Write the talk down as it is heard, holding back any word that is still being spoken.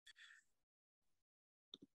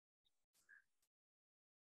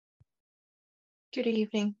Good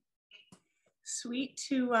evening. Sweet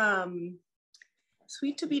to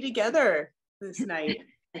be together this night.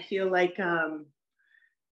 I feel like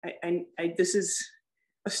this is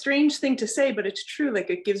a strange thing to say, but it's true. Like,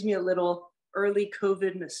 it gives me a little early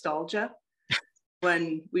COVID nostalgia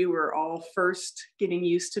when we were all first getting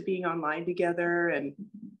used to being online together, and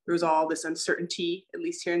there was all this uncertainty, at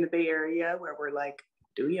least here in the Bay Area, where we're like,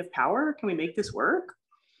 do we have power? Can we make this work?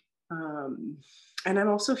 And I'm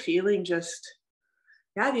also feeling just,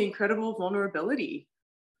 the incredible vulnerability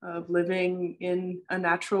of living in a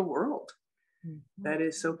natural world that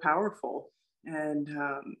is so powerful. And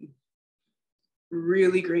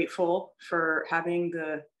really grateful for having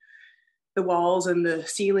the walls and the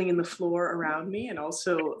ceiling and the floor around me. And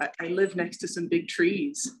also I live next to some big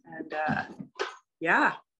trees. And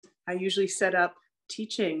I usually set up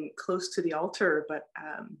teaching close to the altar, but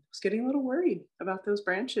I was getting a little worried about those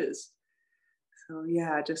branches. So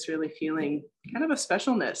just really feeling kind of a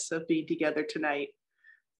specialness of being together tonight.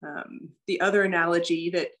 The other analogy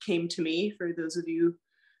that came to me, for those of you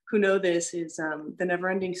who know this, is the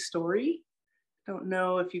Neverending Story. I don't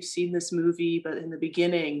know if you've seen this movie, but in the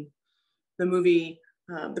beginning, the movie,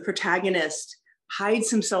 the protagonist hides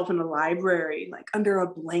himself in a library, like under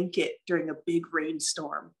a blanket during a big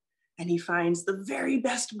rainstorm. And he finds the very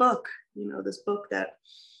best book, this book that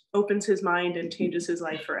opens his mind and changes his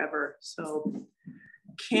life forever. So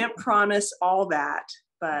can't promise all that,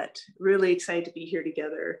 but really excited to be here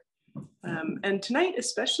together. And tonight,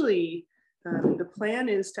 especially, the plan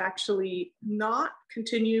is to actually not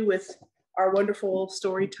continue with our wonderful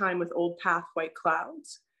story time with Old Path, White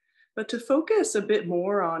Clouds, but to focus a bit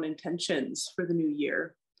more on intentions for the new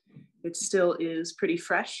year. It still is pretty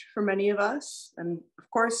fresh for many of us. And of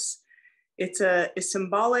course, it's a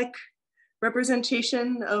symbolic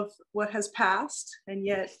representation of what has passed. And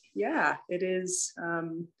yet, it is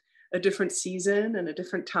a different season and a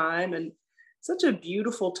different time, and such a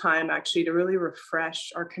beautiful time actually to really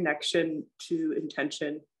refresh our connection to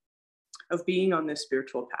intention of being on this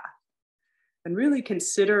spiritual path, and really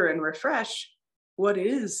consider and refresh, what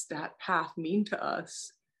is that path mean to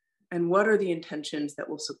us, and what are the intentions that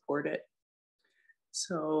will support it.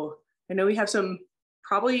 So I know we have some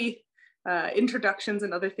probably introductions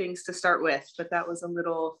and other things to start with, but that was a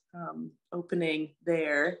little opening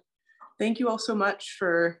there. Thank you all so much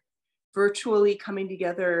for virtually coming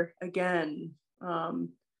together again.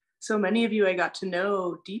 So many of you I got to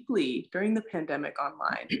know deeply during the pandemic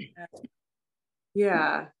online.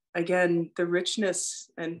 Again, the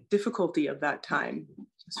richness and difficulty of that time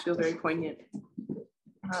just feel very poignant.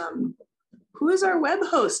 Who is our web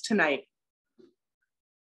host tonight?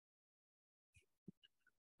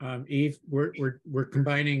 Eve, we're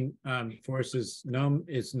combining forces. Noam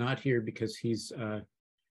is not here because he's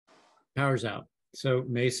power's out. So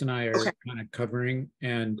Mace and I are kind of covering,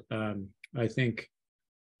 and I think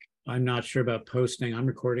I'm not sure about posting. I'm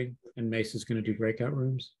recording, and Mace is going to do breakout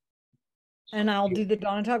rooms. And I'll do the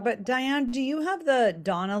Donna talk. But Diane, do you have the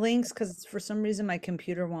Donna links? Because for some reason my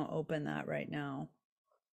computer won't open that right now.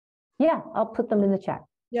 Yeah, I'll put them in the chat.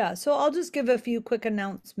 Yeah, so I'll just give a few quick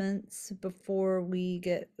announcements before we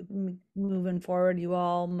get moving forward. You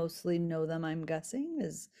all mostly know them, I'm guessing,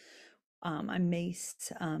 is I'm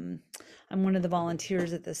Mace. I'm one of the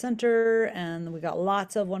volunteers at the center, and we got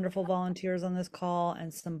lots of wonderful volunteers on this call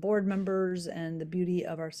and some board members. And the beauty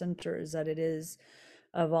of our center is that it is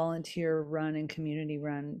a volunteer run and community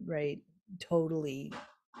run, right? Totally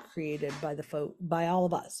created by all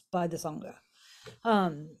of us, by the Sangha.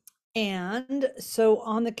 And so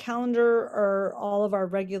on the calendar are all of our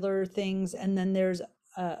regular things. And then there's,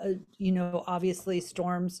 obviously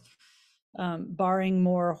storms, barring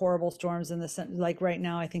more horrible things in the center. Like right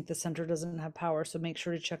now, I think the center doesn't have power. So make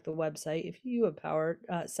sure to check the website. If you have power,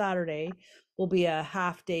 Saturday will be a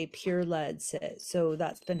half-day peer-led sit. So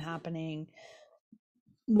that's been happening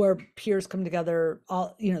where peers come together,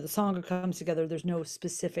 the Sangha comes together. There's no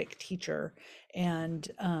specific teacher, and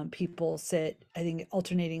people sit, I think,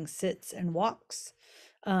 alternating sits and walks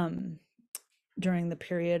during the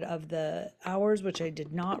period of the hours, which I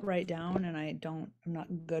did not write down, and I'm not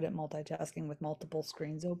good at multitasking with multiple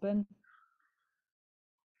screens open.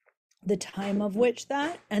 The time of which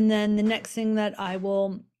and then the next thing that I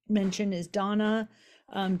will mention is Donna.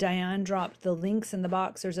 Diane dropped the links in the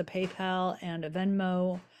box. There's a PayPal and a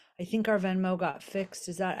Venmo. I think our Venmo got fixed.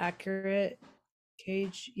 Is that accurate,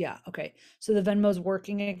 Cage? Yeah, okay. So the Venmo's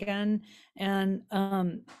working again. And,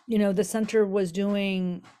 the center was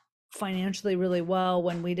doing financially really well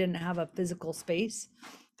when we didn't have a physical space,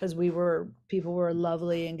 because people were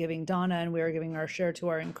lovely and giving Donna, and we were giving our share to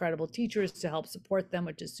our incredible teachers to help support them,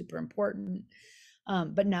 which is super important.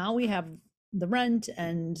 But now we have the rent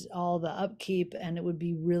and all the upkeep, and it would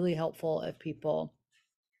be really helpful if people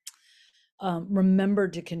remember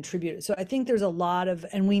to contribute. So I think there's a lot of,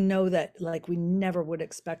 and we know that like we never would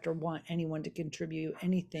expect or want anyone to contribute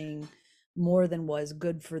anything more than was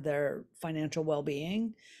good for their financial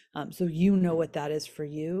well-being. So you know what that is for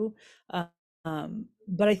you.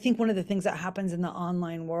 But I think one of the things that happens in the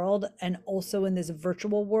online world and also in this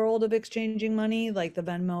virtual world of exchanging money, like the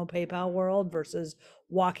Venmo, PayPal world versus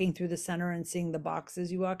walking through the center and seeing the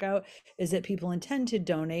boxes you walk out, is that people intend to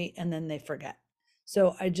donate and then they forget.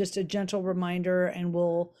 So I just a gentle reminder, and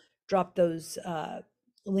we'll drop those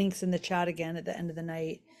links in the chat again at the end of the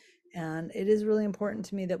night. And it is really important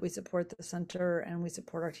to me that we support the center and we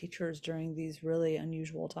support our teachers during these really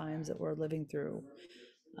unusual times that we're living through.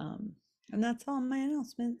 And that's all my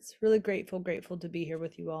announcements. Really grateful to be here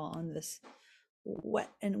with you all on this wet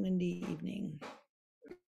and windy evening.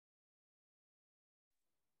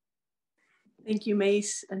 Thank you,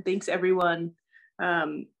 Mace, and thanks everyone.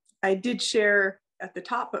 I did share at the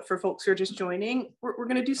top, but for folks who are just joining, we're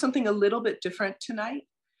going to do something a little bit different tonight.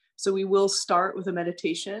 So we will start with a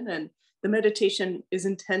meditation, and the meditation is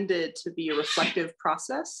intended to be a reflective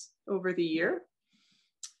process over the year.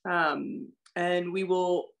 And we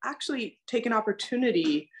will actually take an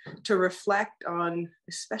opportunity to reflect on,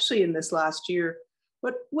 especially in this last year,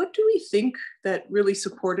 what do we think that really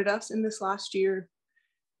supported us in this last year?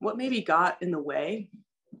 What maybe got in the way?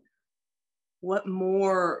 What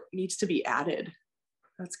more needs to be added?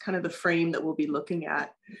 That's kind of the frame that we'll be looking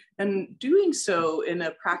at. And doing so in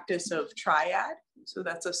a practice of triad. So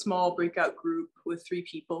that's a small breakout group with 3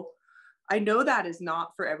 people. I know that is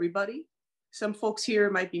not for everybody. Some folks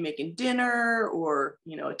here might be making dinner or,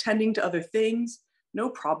 attending to other things. No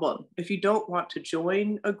problem. If you don't want to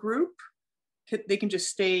join a group, they can just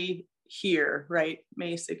stay here, right,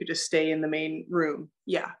 Mace? They could just stay in the main room.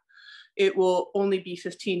 Yeah. It will only be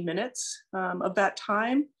 15 minutes of that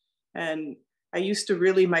time. And I used to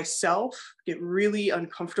really myself get really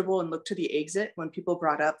uncomfortable and look to the exit when people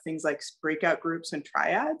brought up things like breakout groups and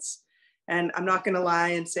triads. And I'm not going to lie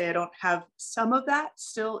and say I don't have some of that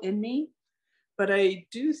still in me, but I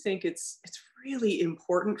do think it's really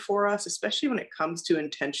important for us, especially when it comes to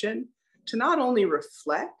intention, to not only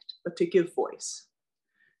reflect, but to give voice.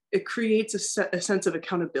 It creates a sense of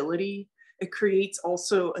accountability. It creates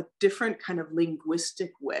also a different kind of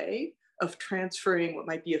linguistic way of transferring what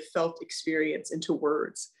might be a felt experience into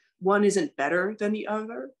words. One isn't better than the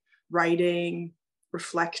other. Writing,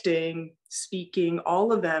 reflecting, speaking,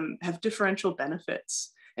 all of them have differential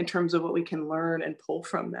benefits in terms of what we can learn and pull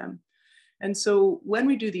from them. And so when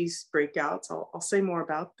we do these breakouts, I'll say more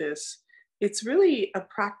about this, it's really a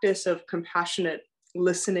practice of compassionate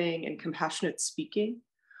listening and compassionate speaking,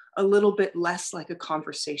 a little bit less like a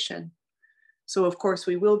conversation. So of course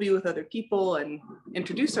we will be with other people and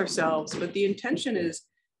introduce ourselves, but the intention is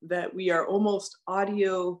that we are almost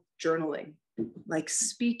audio journaling, like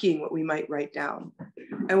speaking what we might write down.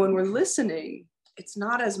 And when we're listening, it's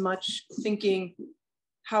not as much thinking,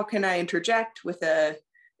 how can I interject with a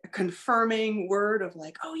confirming word of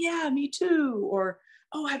like, oh yeah, me too, or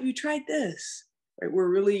oh, have you tried this? Right? We're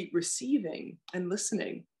really receiving and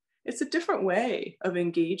listening. It's a different way of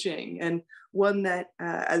engaging, and one that,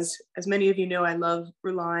 as many of you know, I love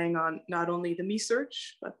relying on not only the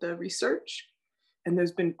me-search, but the research. And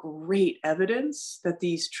there's been great evidence that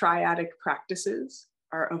these triadic practices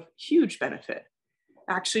are of huge benefit.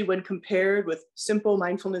 Actually, when compared with simple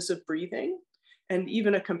mindfulness of breathing and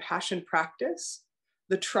even a compassion practice,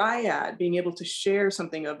 the triad, being able to share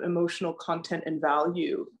something of emotional content and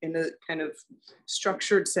value in a kind of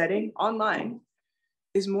structured setting online,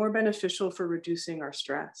 is more beneficial for reducing our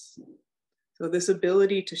stress. So this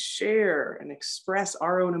ability to share and express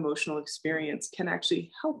our own emotional experience can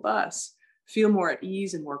actually help us feel more at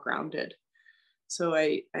ease and more grounded. So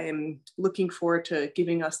I am looking forward to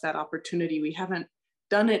giving us that opportunity. We haven't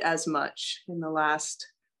done it as much in the last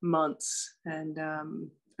months, and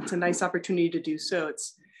it's a nice opportunity to do so.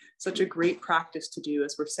 It's such a great practice to do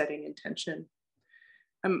as we're setting intention.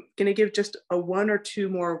 I'm going to give just a 1 or 2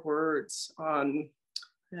 more words on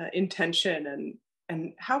intention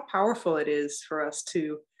and how powerful it is for us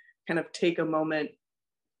to kind of take a moment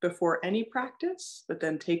before any practice, but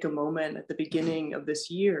then take a moment at the beginning of this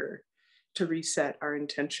year to reset our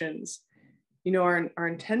intentions. Our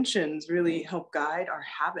intentions really help guide our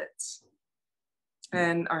habits.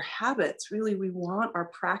 And our habits, really, we want our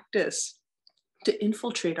practice to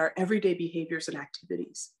infiltrate our everyday behaviors and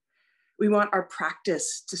activities. We want our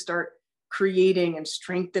practice to start creating and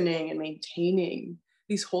strengthening and maintaining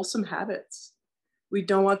these wholesome habits. We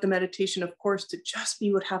don't want the meditation, of course, to just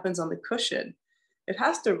be what happens on the cushion. it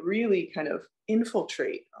has to really kind of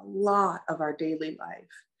infiltrate a lot of our daily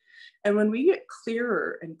life. And when we get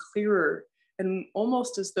clearer and clearer, and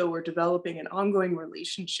almost as though we're developing an ongoing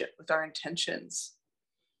relationship with our intentions,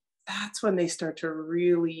 that's when they start to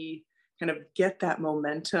really kind of get that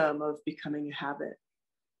momentum of becoming a habit.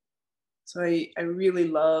 So I really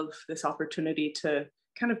love this opportunity to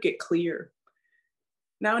kind of get clear.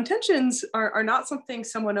 Now, intentions are not something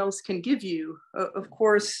someone else can give you. Of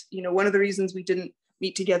course, you know, one of the reasons we didn't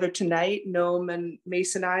meet together tonight, Noam and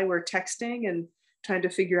Mace and I were texting and trying to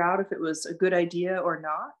figure out if it was a good idea or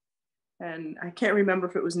not. And I can't remember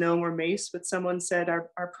if it was Noam or Mace, but someone said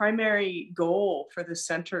our primary goal for this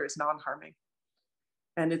center is non-harming.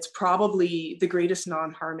 And it's probably the greatest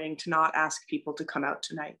non-harming to not ask people to come out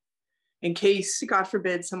tonight in case, God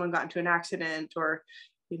forbid, someone got into an accident or,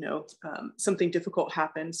 you know, something difficult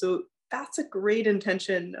happened. So that's a great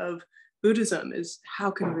intention of Buddhism, is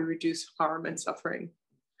how can we reduce harm and suffering?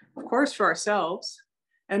 Of course, for ourselves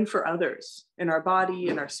and for others, in our body,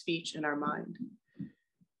 in our speech, in our mind.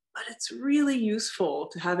 But it's really useful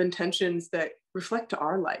to have intentions that reflect to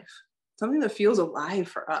our life, something that feels alive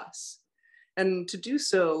for us. And to do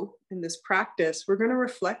so in this practice, we're going to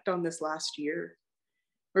reflect on this last year,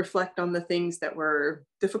 reflect on the things that were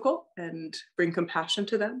difficult and bring compassion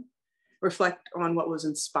to them, reflect on what was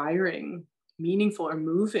inspiring, meaningful, or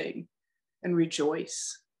moving, and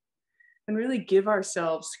rejoice. And really give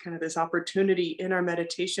ourselves kind of this opportunity in our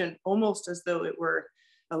meditation, almost as though it were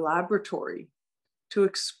a laboratory, to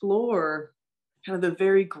explore kind of the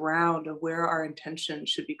very ground of where our intention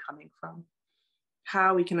should be coming from,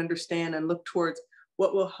 how we can understand and look towards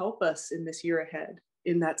what will help us in this year ahead,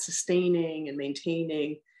 in that sustaining and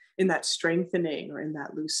maintaining, in that strengthening or in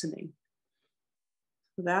that loosening.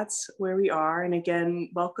 So that's where we are. And again,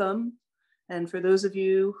 welcome. And for those of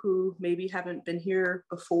you who maybe haven't been here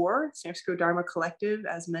before, San Francisco Dharma Collective,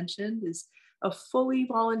 as mentioned, is a fully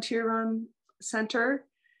volunteer-run center.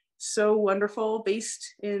 So wonderful, based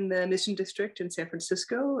in the Mission District in San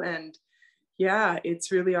Francisco. And yeah,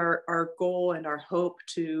 it's really our goal and our hope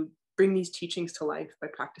to bring these teachings to life by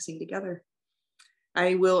practicing together.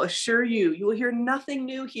 I will assure you, you will hear nothing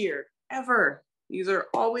new here, ever. These are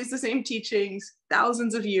always the same teachings,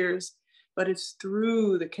 thousands of years, but it's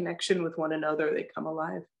through the connection with one another they come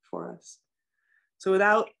alive for us. So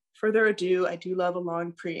without further ado, I do love a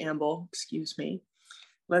long preamble, excuse me.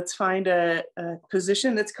 Let's find a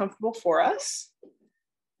position that's comfortable for us.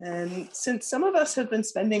 And since some of us have been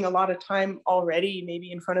spending a lot of time already,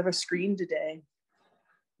 maybe in front of a screen today,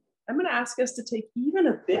 I'm going to ask us to take even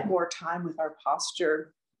a bit more time with our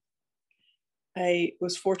posture. I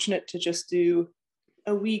was fortunate to just do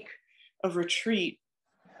a week of retreat.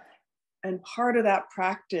 And part of that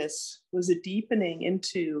practice was a deepening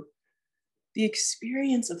into the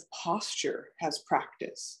experience of posture as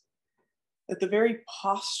practice. That the very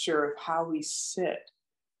posture of how we sit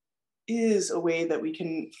is a way that we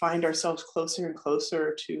can find ourselves closer and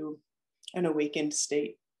closer to an awakened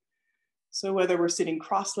state. So whether we're sitting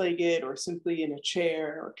cross-legged or simply in a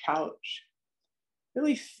chair or couch,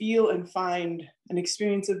 really feel and find an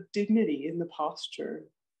experience of dignity in the posture.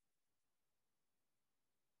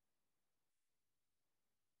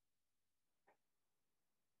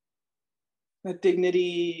 That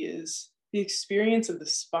dignity is the experience of the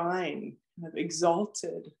spine, kind of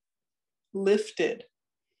exalted, lifted.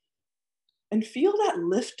 And feel that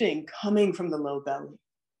lifting coming from the low belly,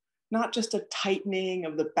 not just a tightening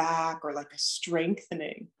of the back or like a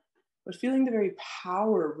strengthening, but feeling the very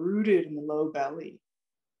power rooted in the low belly.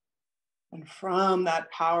 And from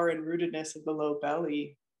that power and rootedness of the low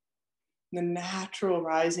belly, the natural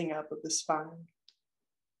rising up of the spine.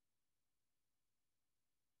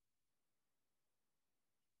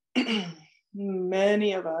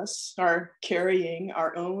 Many of us are carrying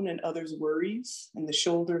our own and others' worries in the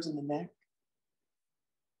shoulders and the neck.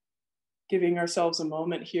 Giving ourselves a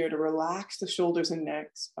moment here to relax the shoulders and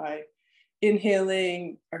necks by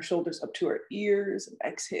inhaling our shoulders up to our ears and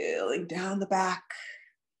exhaling down the back.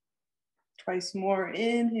 Twice more,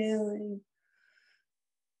 inhaling.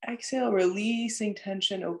 Exhale, releasing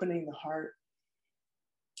tension, opening the heart.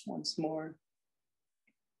 Once more.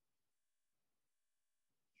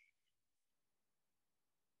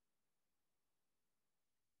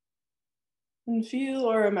 And feel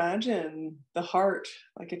or imagine the heart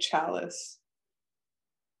like a chalice,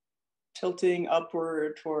 tilting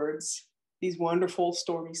upward towards these wonderful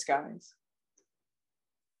stormy skies.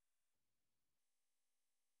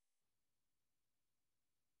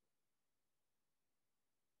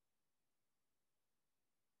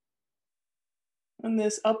 And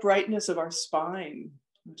this uprightness of our spine,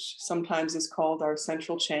 which sometimes is called our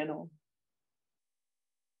central channel,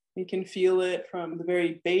 We can feel it from the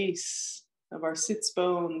very base of our sits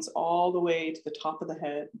bones all the way to the top of the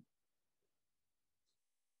head.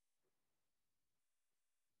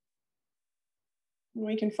 And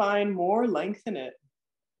we can find more length in it,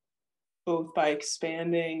 both by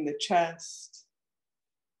expanding the chest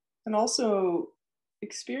and also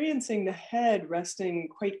experiencing the head resting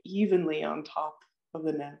quite evenly on top of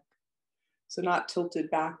the neck. So not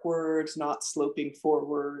tilted backwards, not sloping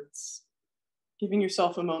forwards. Giving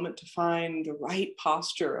yourself a moment to find the right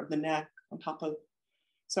posture of the neck on top of,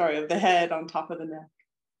 of the head on top of the neck.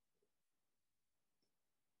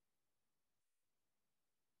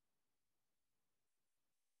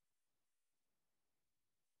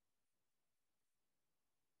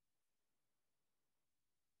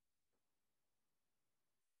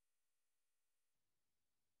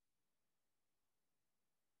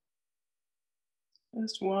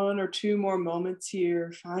 Just one or two more moments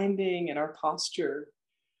here, finding in our posture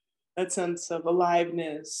that sense of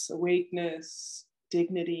aliveness, awakeness,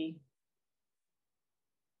 dignity.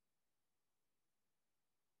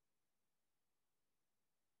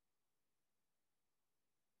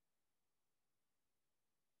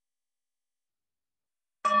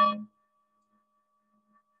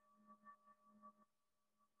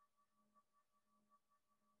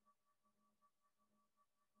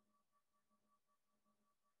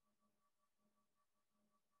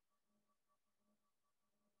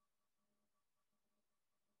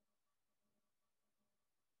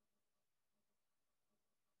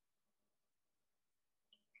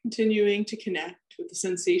 Continuing to connect with the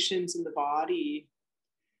sensations in the body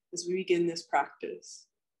as we begin this practice.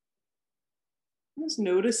 Just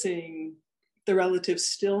noticing the relative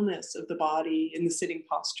stillness of the body in the sitting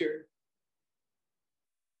posture,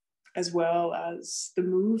 as well as the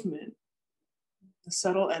movement, the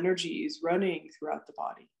subtle energies running throughout the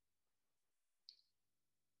body.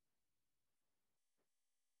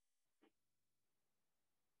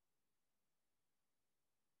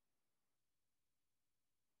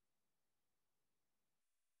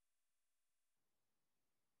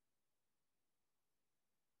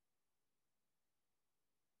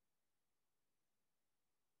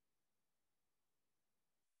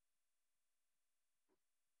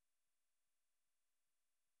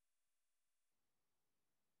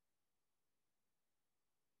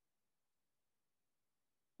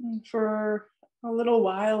 And for a little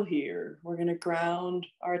while here, we're going to ground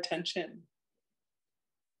our attention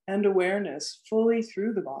and awareness fully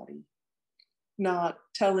through the body, not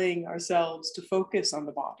telling ourselves to focus on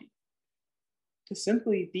the body, to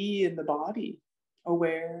simply be in the body,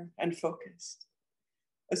 aware and focused,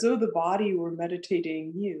 as though the body were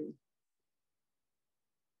meditating you.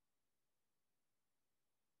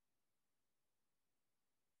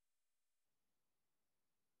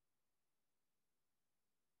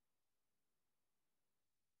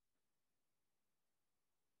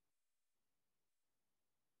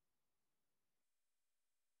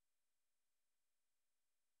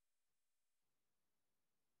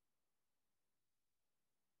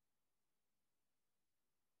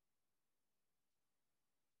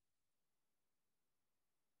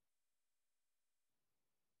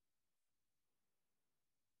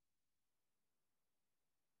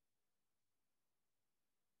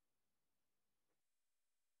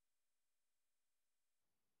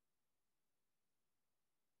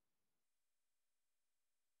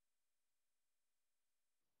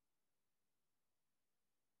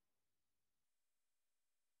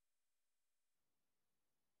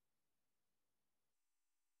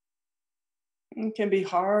 It can be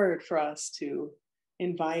hard for us to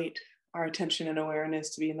invite our attention and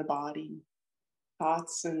awareness to be in the body.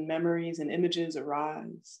 Thoughts and memories and images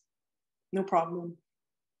arise. No problem.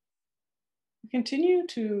 Continue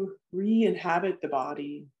to re-inhabit the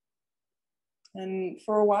body. And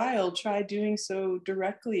for a while, try doing so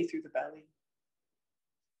directly through the belly.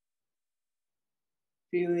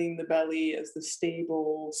 Feeling the belly as the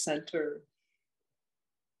stable center.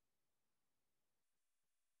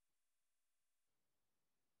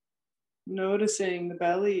 Noticing the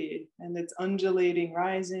belly and its undulating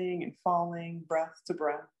rising and falling, breath to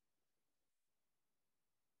breath.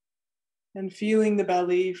 And feeling the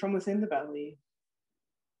belly from within the belly.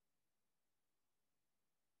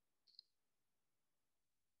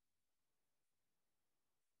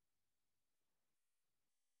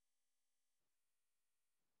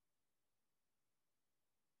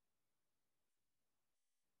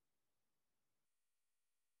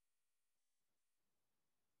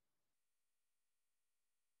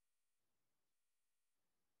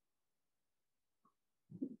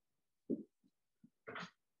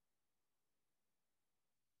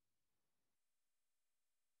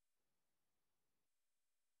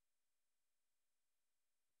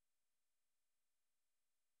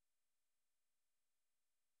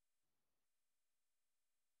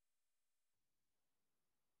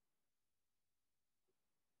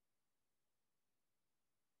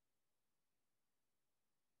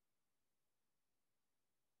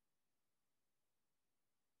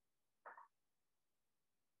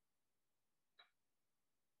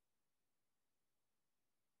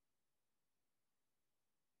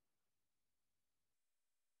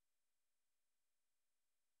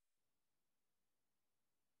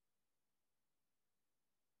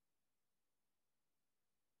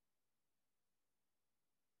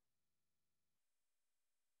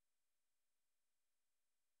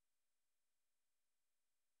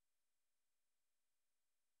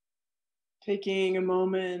 Taking a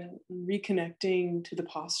moment, reconnecting to the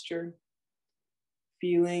posture,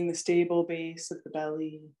 feeling the stable base of the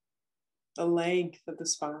belly, the length of the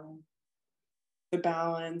spine, the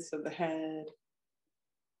balance of the head,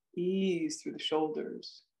 ease through the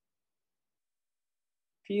shoulders.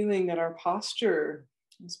 Feeling that our posture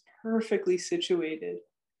is perfectly situated,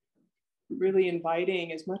 really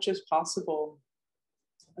inviting as much as possible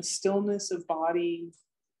a stillness of body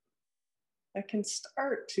that can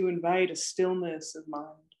start to invite a stillness of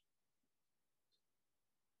mind.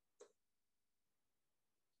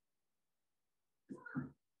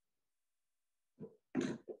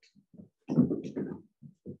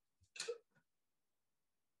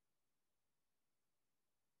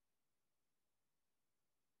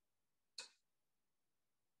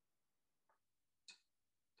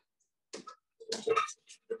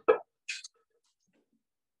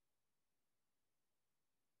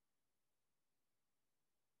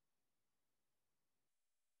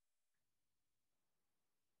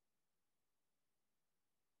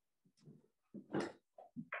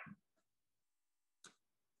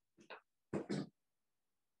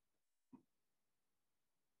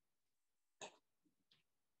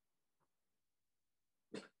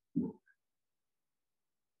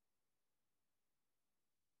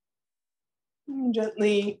 And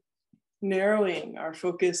gently narrowing our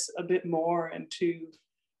focus a bit more into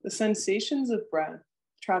the sensations of breath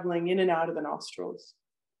traveling in and out of the nostrils.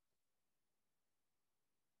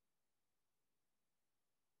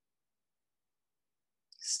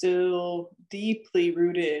 Still deeply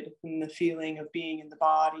rooted in the feeling of being in the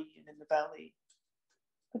body and in the belly,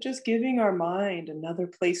 but just giving our mind another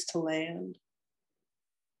place to land,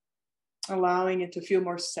 allowing it to feel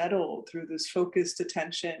more settled through this focused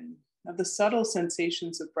attention of the subtle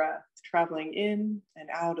sensations of breath traveling in and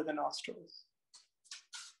out of the nostrils.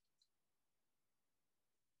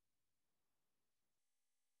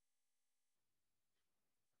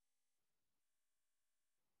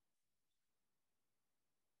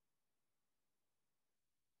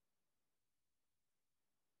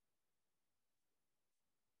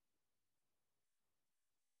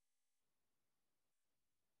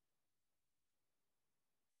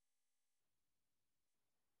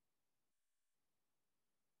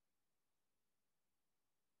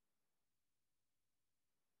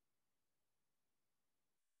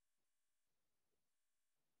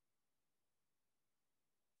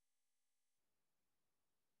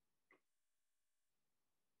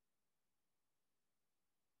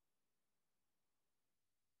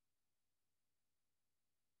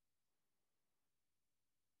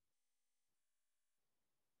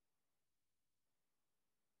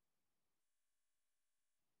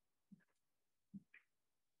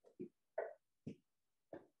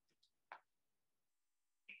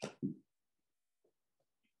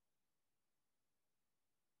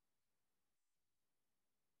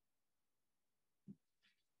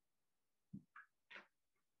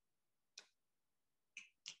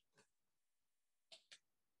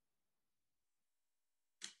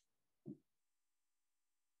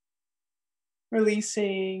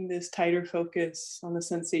 Releasing this tighter focus on the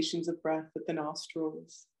sensations of breath at the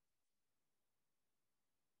nostrils.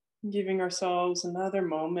 Giving ourselves another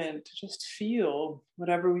moment to just feel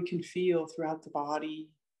whatever we can feel throughout the body.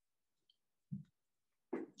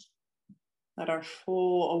 Let our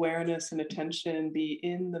full awareness and attention be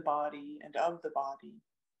in the body and of the body.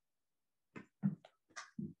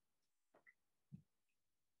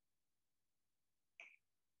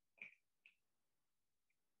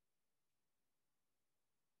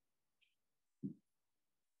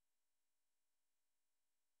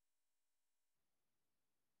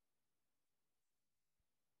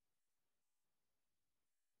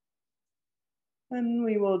 And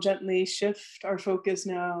we will gently shift our focus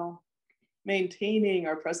now, maintaining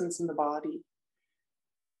our presence in the body,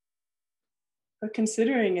 but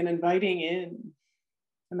considering and inviting in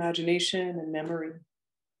imagination and memory.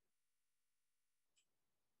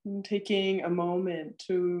 And taking a moment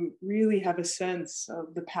to really have a sense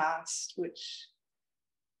of the past, which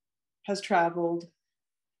has traveled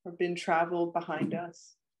or been traveled behind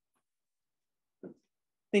us.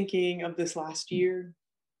 Thinking of this last year,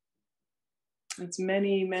 its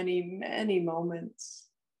many, many, many moments.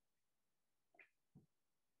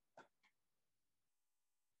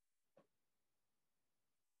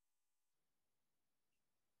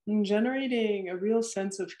 And generating a real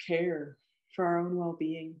sense of care for our own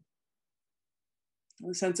well-being.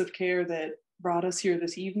 A sense of care that brought us here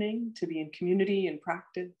this evening to be in community and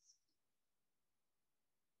practice.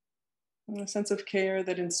 And a sense of care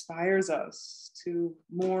that inspires us to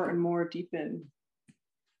more and more deepen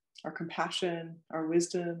our compassion, our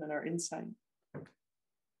wisdom, and our insight.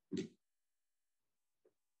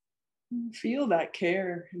 Feel that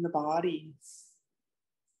care in the body.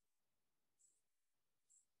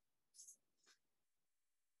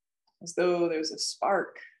 As though there's a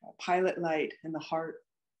spark, a pilot light in the heart,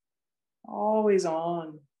 always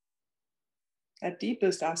on. That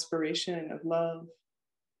deepest aspiration of love,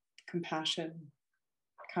 compassion,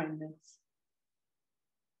 kindness.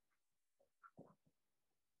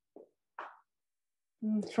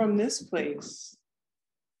 And from this place,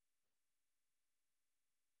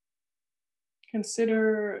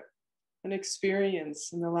 consider an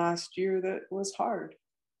experience in the last year that was hard.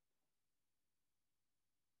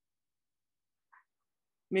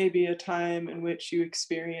 Maybe a time in which you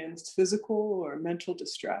experienced physical or mental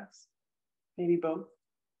distress, maybe both.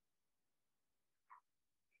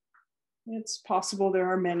 It's possible there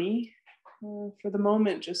are many. For the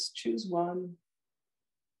moment, just choose one.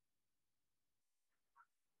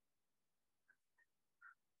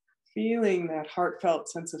 Feeling that heartfelt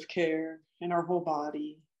sense of care in our whole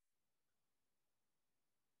body.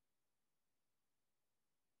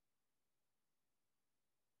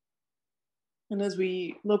 And as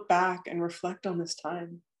we look back and reflect on this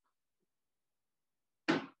time,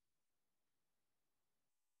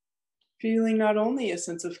 feeling not only a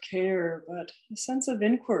sense of care, but a sense of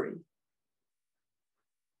inquiry.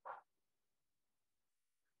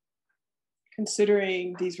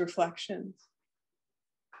 Considering these reflections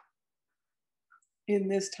in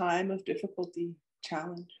this time of difficulty,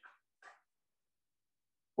 challenge.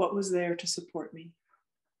 What was there to support me?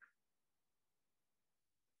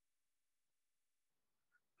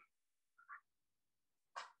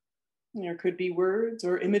 There could be words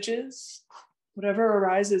or images. Whatever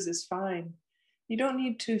arises is fine. You don't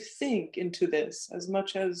need to think into this as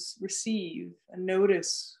much as receive and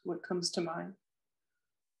notice what comes to mind.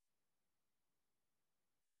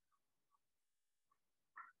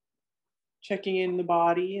 Checking in the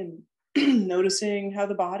body and noticing how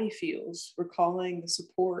the body feels, recalling the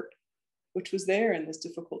support which was there in this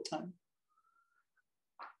difficult time.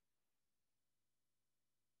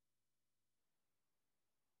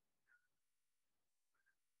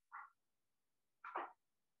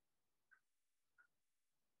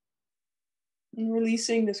 And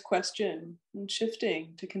releasing this question and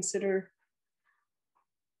shifting to consider,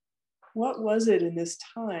 what was it in this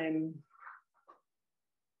time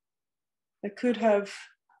that could have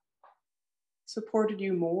supported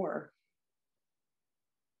you more?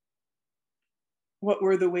 What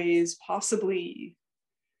were the ways possibly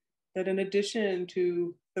that in addition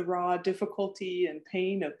to the raw difficulty and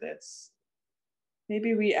pain of this,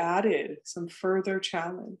 maybe we added some further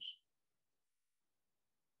challenge?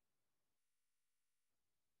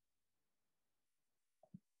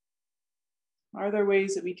 Are there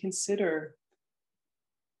ways that we consider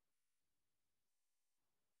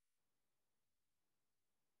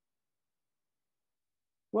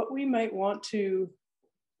what we might want to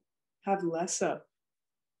have less of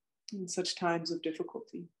in such times of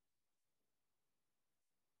difficulty?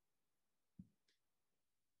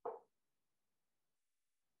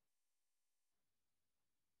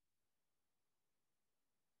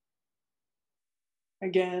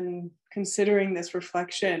 Again, considering this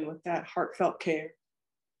reflection with that heartfelt care,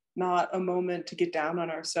 not a moment to get down on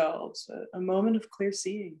ourselves, a moment of clear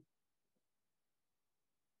seeing.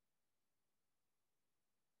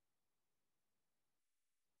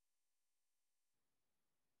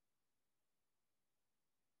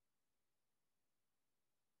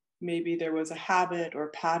 Maybe there was a habit or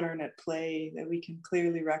pattern at play that we can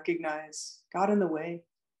clearly recognize got in the way,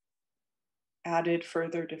 added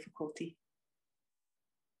further difficulty.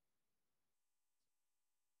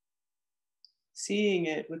 Seeing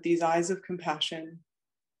it with these eyes of compassion,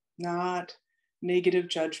 not negative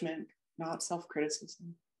judgment, not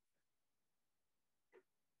self-criticism.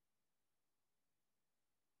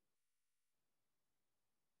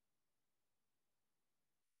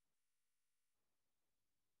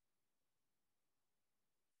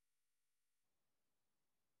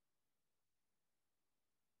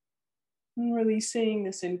 And releasing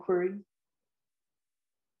this inquiry,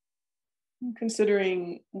 and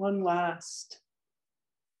considering one last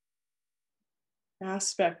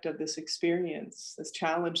aspect of this experience, this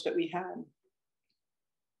challenge that we had.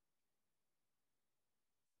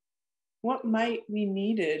 What might we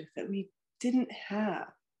needed that we didn't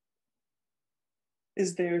have?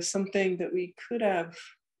 Is there something that we could have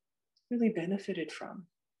really benefited from?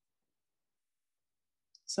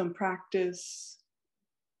 Some practice,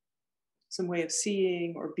 some way of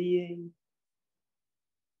seeing or being.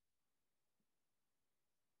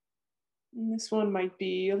 And this one might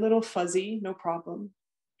be a little fuzzy, no problem.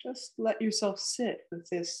 Just let yourself sit with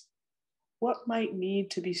this. What might need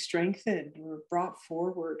to be strengthened or brought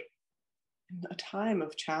forward in a time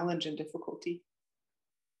of challenge and difficulty?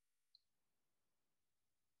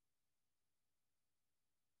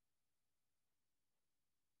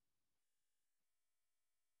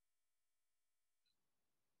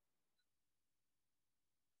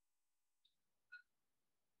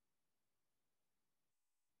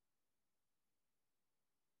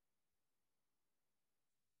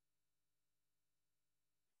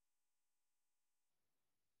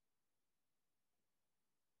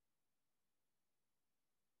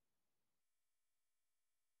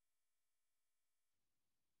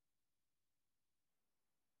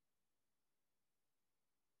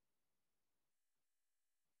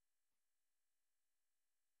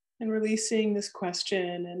 And releasing this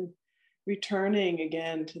question and returning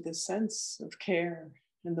again to this sense of care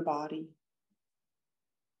in the body.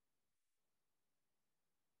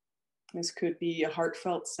 This could be a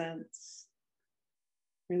heartfelt sense,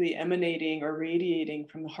 really emanating or radiating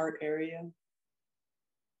from the heart area.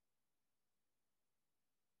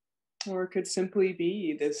 Or it could simply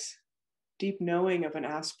be this deep knowing of an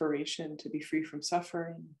aspiration to be free from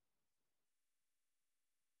suffering,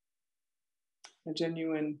 a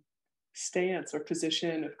genuine stance or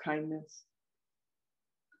position of kindness.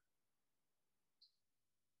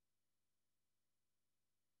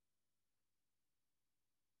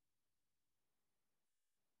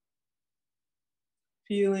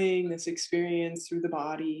 Feeling this experience through the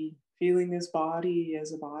body, feeling this body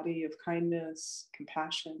as a body of kindness,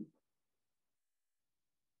 compassion.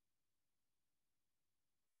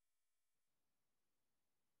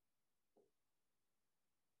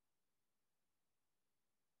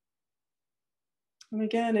 And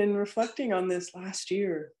again, in reflecting on this last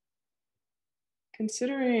year,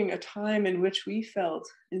 considering a time in which we felt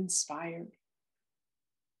inspired,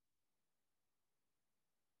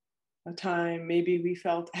 a time maybe we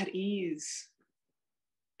felt at ease,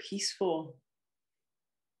 peaceful,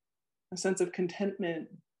 a sense of contentment,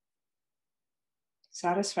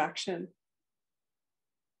 satisfaction.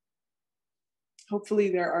 Hopefully,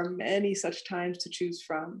 there are many such times to choose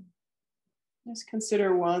from. Just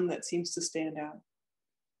consider one that seems to stand out.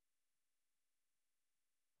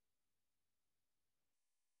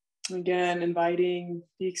 Again, inviting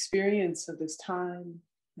the experience of this time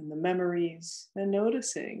and the memories, and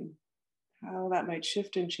noticing how that might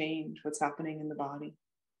shift and change what's happening in the body.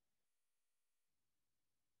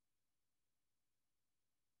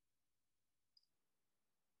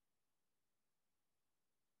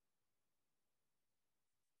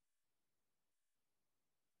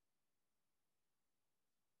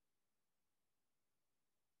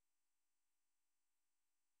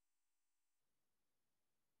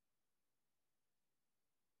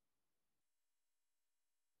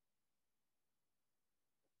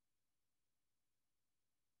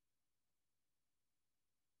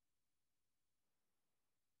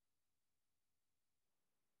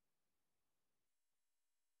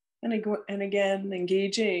 And again,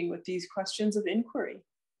 engaging with these questions of inquiry.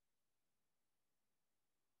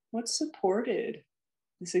 What supported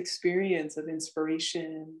this experience of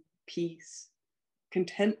inspiration, peace,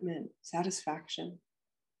 contentment, satisfaction?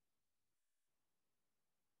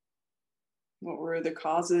 What were the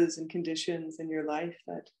causes and conditions in your life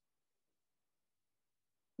that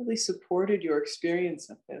really supported your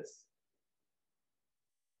experience of this?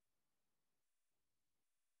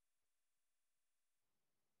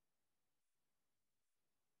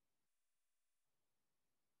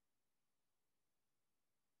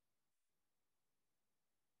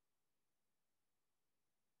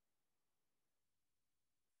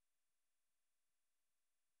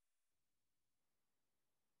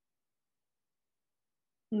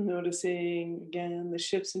 Noticing again the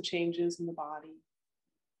shifts and changes in the body.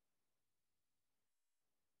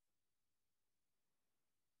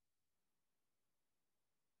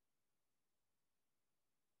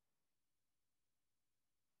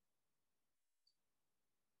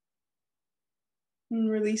 And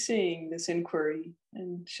releasing this inquiry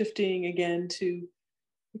and shifting again to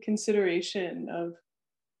the consideration of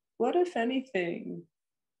what, if anything,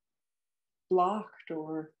 blocked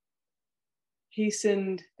or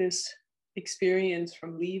hastened this experience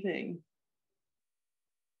from leaving?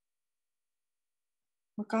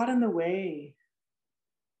 What got in the way?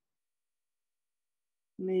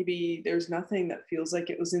 Maybe there's nothing that feels like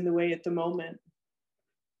it was in the way at the moment.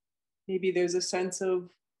 Maybe there's a sense of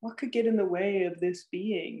what could get in the way of this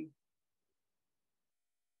being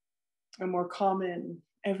a more common,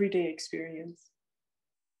 everyday experience.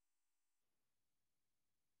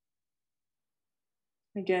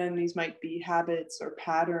 Again, these might be habits or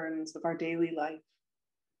patterns of our daily life,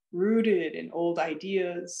 rooted in old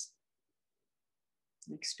ideas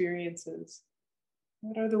and experiences.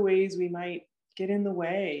 What are the ways we might get in the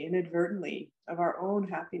way inadvertently of our own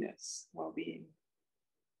happiness, well-being?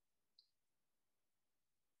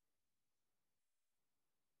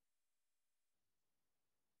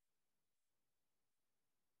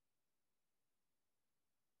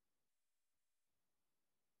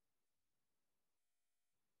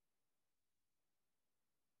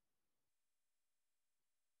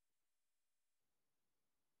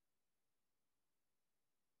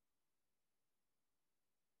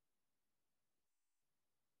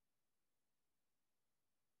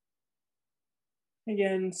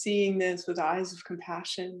 Again, seeing this with eyes of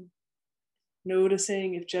compassion,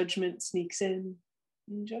 noticing if judgment sneaks in,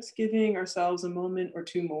 and just giving ourselves a moment or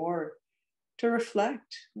two more to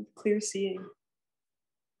reflect with clear seeing.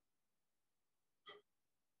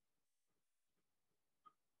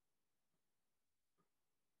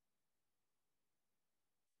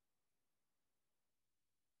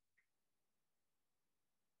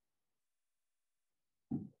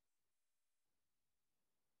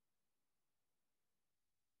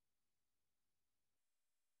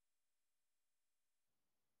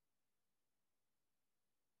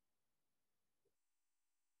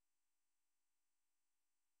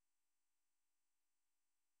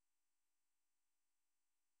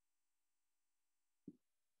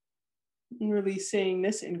 And releasing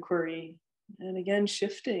this inquiry, and again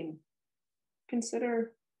shifting.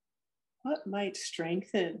 Consider what might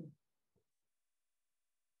strengthen,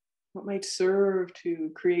 what might serve to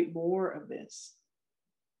create more of this.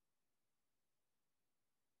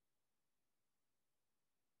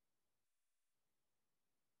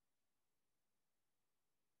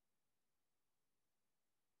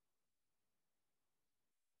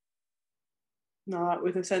 Not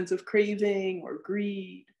with a sense of craving or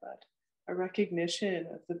greed, but a recognition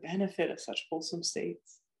of the benefit of such wholesome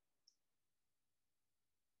states.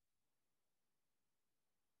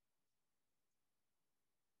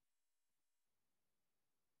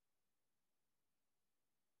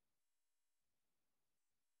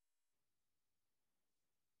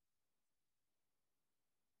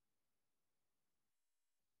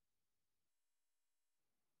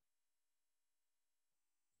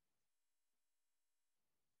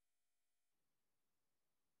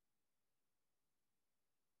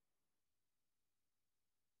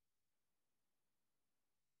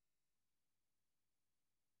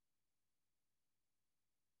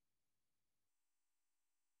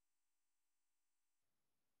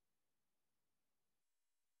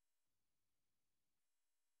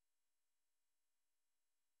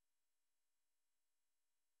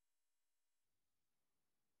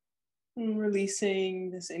 And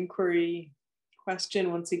releasing this inquiry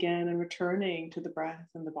question once again and returning to the breath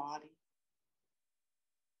and the body.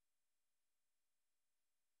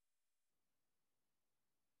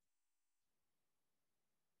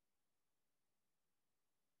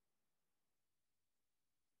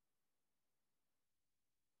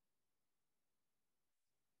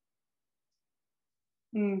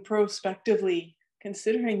 And prospectively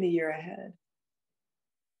considering the year ahead.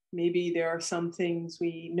 Maybe there are some things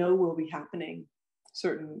we know will be happening,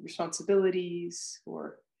 certain responsibilities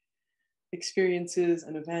or experiences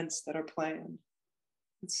and events that are planned.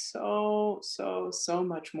 And so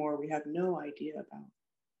much more we have no idea about.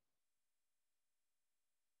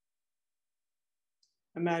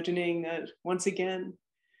 Imagining that once again,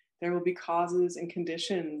 there will be causes and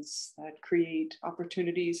conditions that create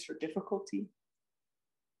opportunities for difficulty,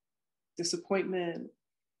 disappointment,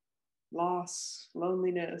 loss,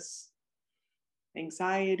 loneliness,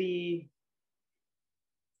 anxiety,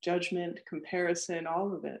 judgment, comparison,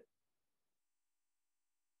 all of it,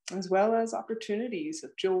 as well as opportunities of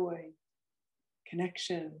joy,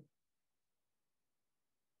 connection,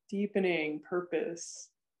 deepening purpose,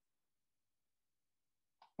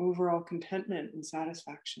 overall contentment and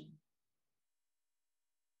satisfaction.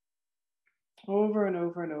 Over and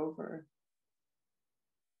over and over.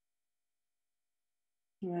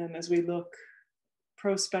 And as we look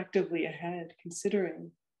prospectively ahead,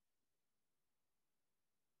 considering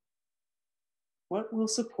what will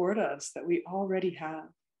support us that we already have.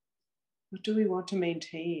 What do we want to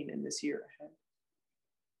maintain in this year ahead?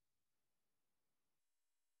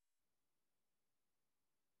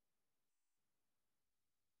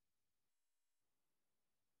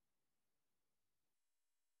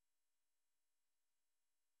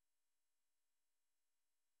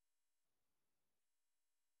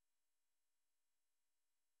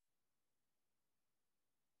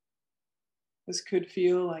 This could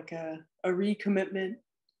feel like a a recommitment,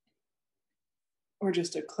 or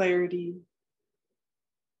just a clarity,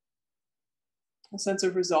 a sense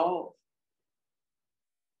of resolve.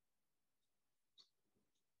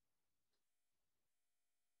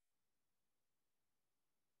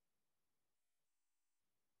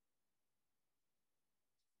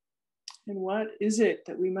 And what is it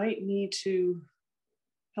that we might need to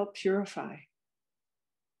help purify,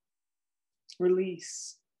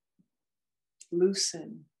 release,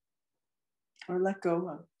 loosen, or let go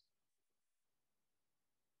of?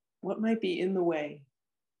 What might be in the way?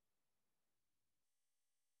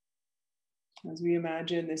 As we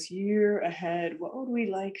imagine this year ahead, what would we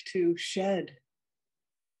like to shed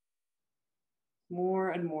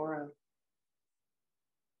more and more of?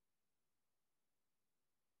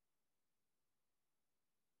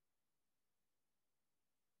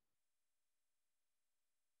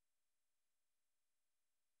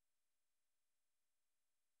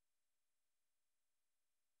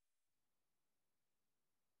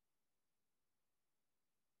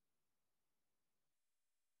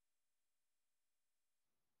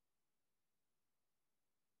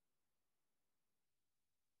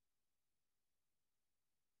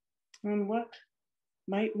 And what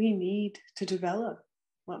might we need to develop?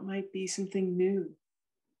 What might be something new?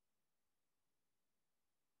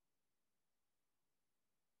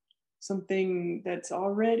 Something that's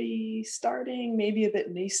already starting, maybe a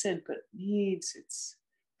bit nascent, but needs its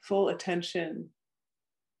full attention,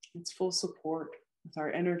 its full support with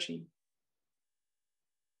our energy.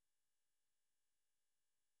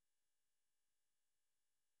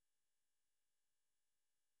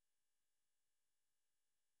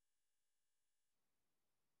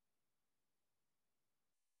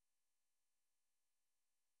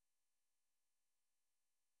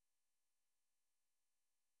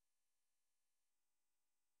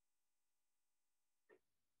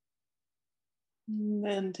 And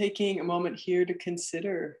then taking a moment here to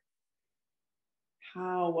consider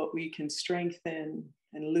how what we can strengthen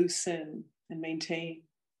and loosen and maintain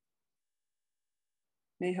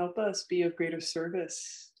may help us be of greater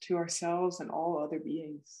service to ourselves and all other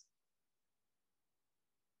beings.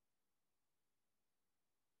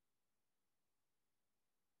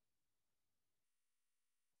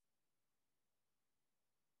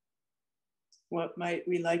 What might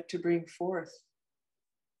we like to bring forth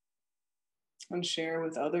and share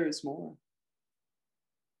with others more?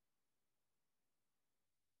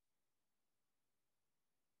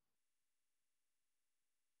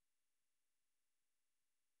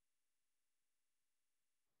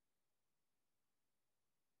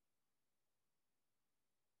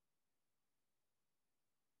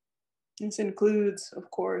 This includes, of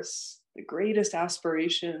course, the greatest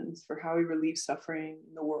aspirations for how we relieve suffering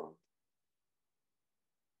in the world,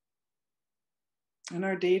 and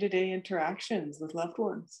our day-to-day interactions with loved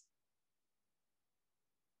ones.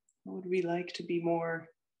 What would we like to be more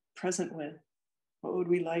present with? What would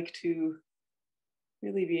we like to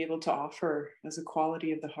really be able to offer as a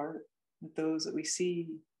quality of the heart with those that we see,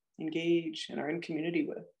 engage, and are in community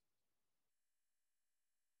with?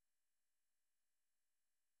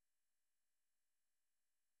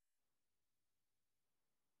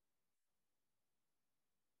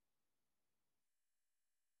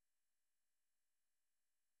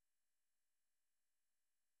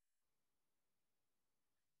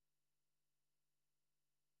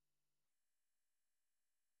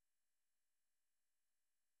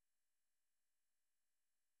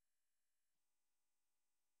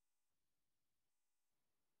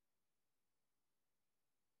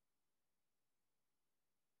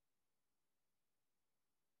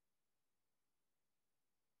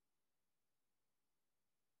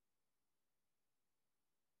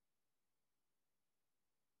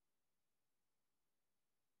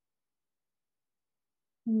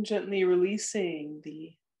 And gently releasing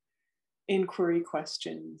the inquiry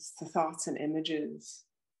questions, the thoughts and images,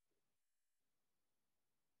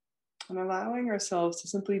 and allowing ourselves to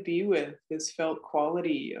simply be with this felt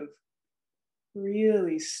quality of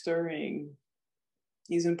really stirring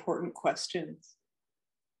these important questions,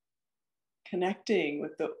 connecting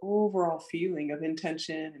with the overall feeling of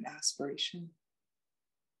intention and aspiration,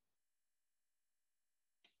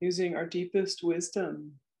 using our deepest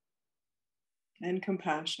wisdom and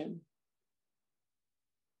compassion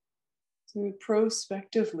to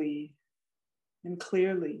prospectively and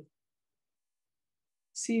clearly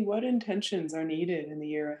see what intentions are needed in the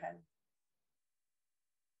year ahead.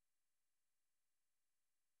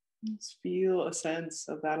 Just feel a sense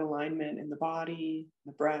of that alignment in the body,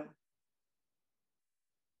 the breath.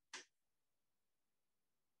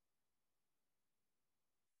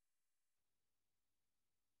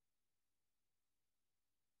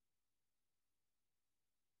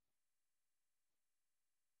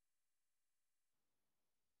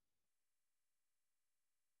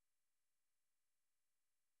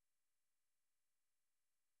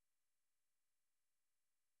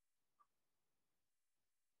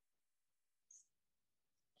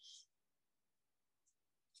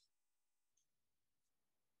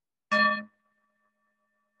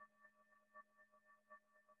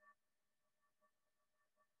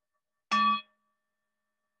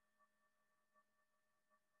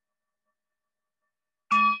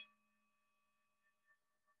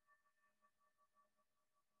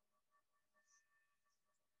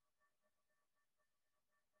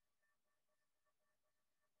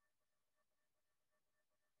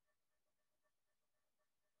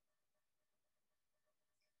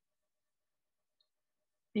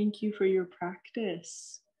 Thank you for your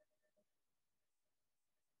practice.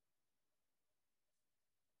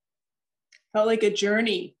 Felt like a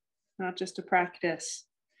journey, not just a practice.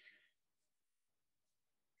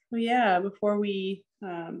 Well, yeah, before we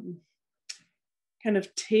kind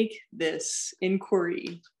of take this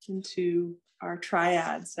inquiry into our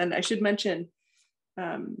triads, and I should mention,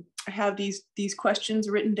 I have these questions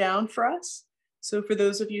written down for us. So for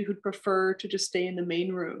those of you who prefer to just stay in the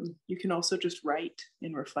main room, you can also just write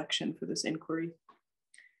in reflection for this inquiry.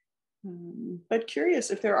 But curious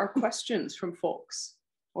if there are questions from folks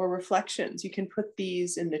or reflections. You can put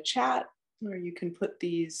these in the chat, or you can put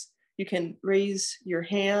these, you can raise your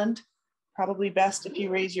hand. Probably best if you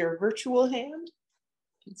raise your virtual hand.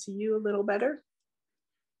 I can see you a little better.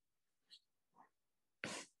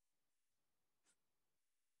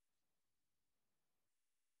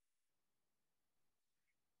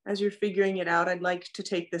 As you're figuring it out, I'd like to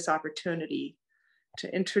take this opportunity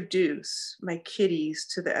to introduce my kiddies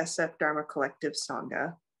to the SF Dharma Collective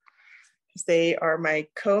Sangha. They are my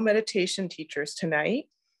co-meditation teachers tonight.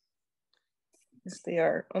 They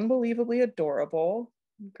are unbelievably adorable,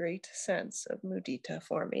 great sense of mudita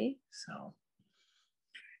for me. So,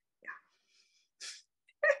 yeah.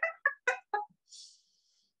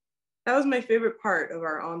 That was my favorite part of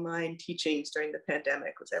our online teachings during the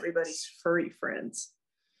pandemic, was everybody's furry friends.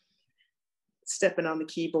 Stepping on the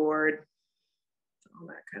keyboard, all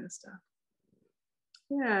that kind of stuff.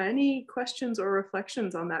 Yeah, any questions or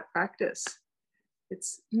reflections on that practice?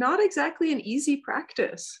 It's not exactly an easy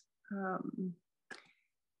practice.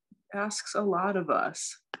 Asks a lot of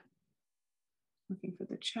us. Looking for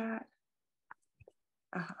the chat.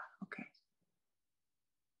 Okay.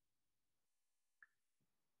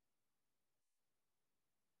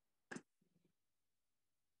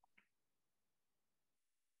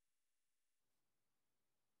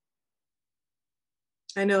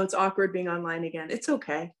 I know it's awkward being online again. It's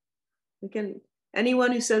okay.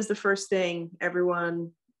 Anyone who says the first thing,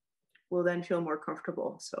 everyone will then feel more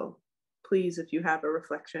comfortable. So please, if you have a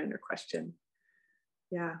reflection or question,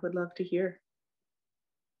 yeah, would love to hear.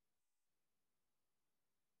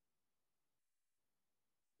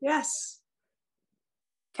 Yes.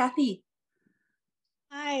 Kathy.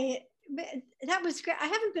 Hi, that was great. I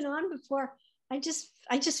haven't been on before. I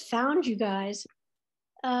just found you guys.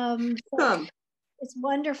 Welcome. It's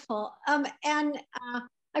wonderful. And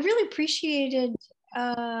I really appreciated.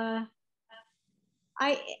 I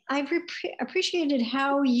appreciated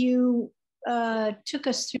how you took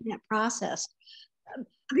us through that process,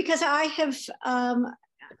 because I have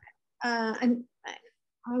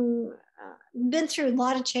been through a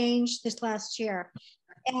lot of change this last year,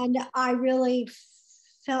 and I really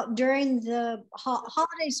felt during the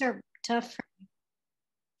holidays are tough for me.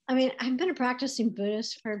 I mean, I've been a practicing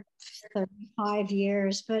Buddhist for 35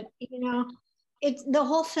 years, but you know, it's the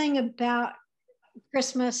whole thing about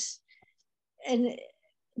Christmas and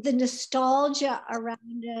the nostalgia around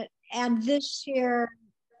it. And this year,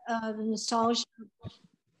 the nostalgia of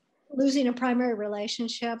losing a primary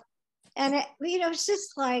relationship. And it, you know, it's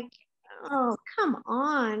just like, oh, come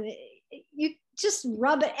on. You just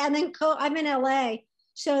rub it. And then I'm in LA.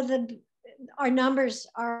 So our numbers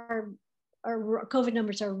our COVID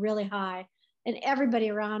numbers are really high, and everybody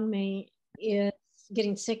around me is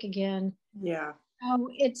getting sick again. Yeah. So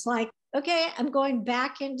it's like, okay, I'm going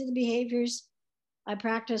back into the behaviors I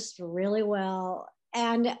practiced really well.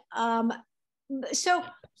 And so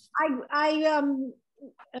I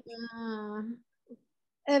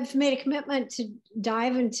have made a commitment to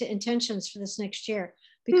dive into intentions for this next year,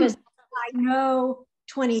 because I know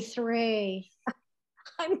 23.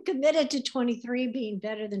 I'm committed to 23 being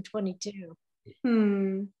better than 22.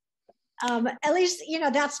 At least, you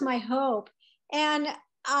know, that's my hope. And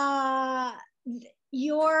I've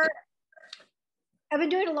been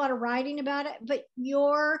doing a lot of writing about it, but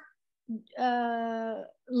you're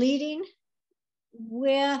leading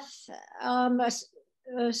with a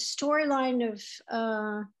storyline of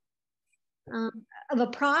a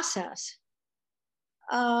process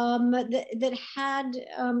that had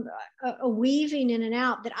a weaving in and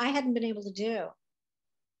out that I hadn't been able to do.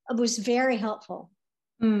 It was very helpful.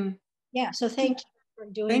 Yeah, so thank you for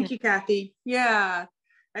doing it. Thank you, Kathy. Yeah,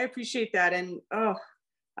 I appreciate that. And oh,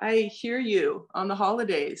 I hear you on the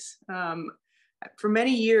holidays. For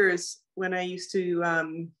many years, when I used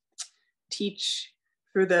to teach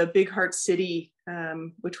for the Big Heart City,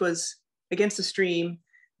 which was against the stream,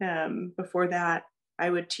 before that, I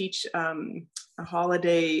would teach a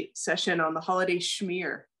holiday session on the holiday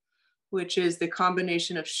schmear, which is the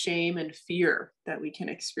combination of shame and fear that we can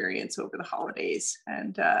experience over the holidays.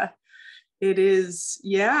 And It is.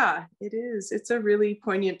 Yeah, it is. It's a really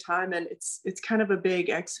poignant time, and it's kind of a big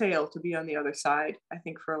exhale to be on the other side, I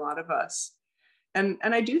think, for a lot of us. And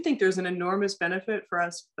I do think there's an enormous benefit for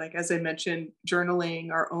us, like, as I mentioned,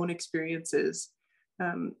 journaling our own experiences,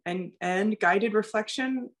 and guided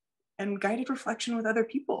reflection with other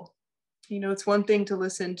people. You know, it's one thing to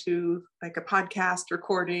listen to like a podcast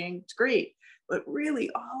recording, it's great, but really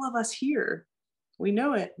all of us here, we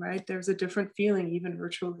know it, right? There's a different feeling even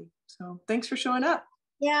virtually. So thanks for showing up.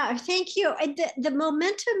 Yeah, thank you. The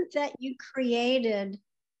momentum that you created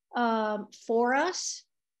for us,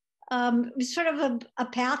 sort of a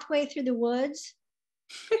pathway through the woods,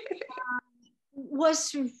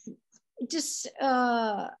 was just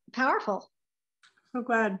powerful. So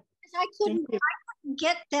glad. I couldn't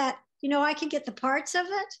get that, you know, I could get the parts of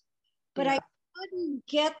it, but I couldn't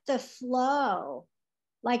get the flow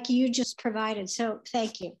like you just provided. So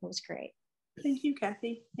thank you. It was great. Thank you,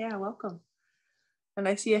 Kathy. Yeah, welcome. And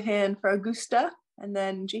I see a hand for Augusta and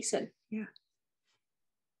then Jason. Yeah.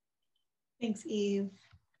 Thanks, Eve.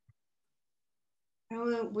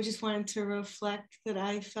 We just wanted to reflect that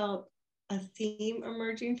I felt a theme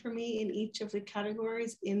emerging for me in each of the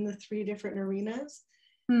categories in the 3 different arenas.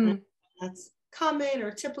 That's common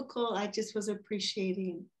or typical. I just was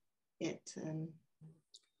appreciating it and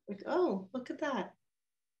like, oh, look at that.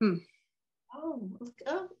 Oh, look,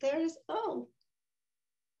 oh, there's, oh.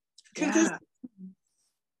 Yeah.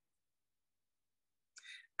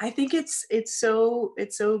 I think it's so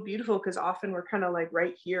beautiful, because often we're kind of like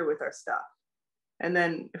right here with our stuff. And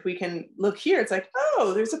then if we can look here, it's like,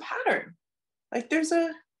 oh, there's a pattern. Like there's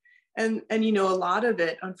and you know, a lot of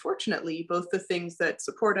it, unfortunately, both the things that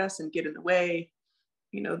support us and get in the way,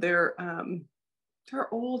 you know, they're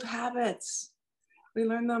old habits. We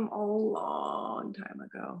learned them a long time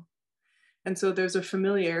ago. And so there's a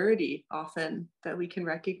familiarity often that we can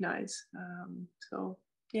recognize. So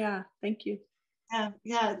yeah, thank you.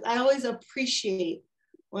 Yeah, I always appreciate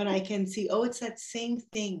when I can see, oh, it's that same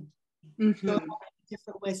thing. So in a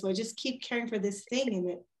different way. So I just keep caring for this thing, and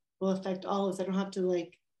it will affect all of us. I don't have to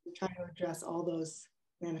like try to address all those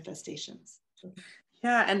manifestations.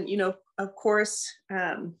 Yeah, and you know, of course,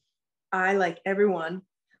 I, like everyone,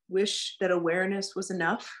 wish that awareness was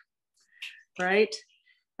enough, right?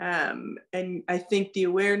 And I think the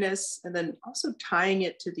awareness, and then also tying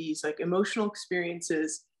it to these like emotional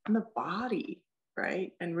experiences in the body,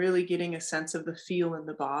 right? And really getting a sense of the feel in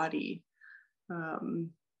the body.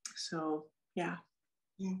 So yeah,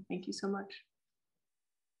 thank you so much.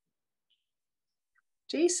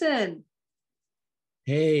 Jason.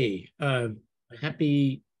 Hey,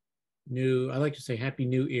 happy new, I like to say happy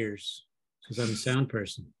new ears, because I'm a sound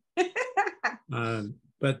person.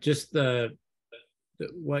 But just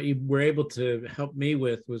what you were able to help me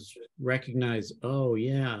with was recognize, oh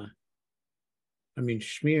yeah, I mean,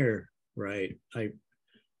 schmear, right? I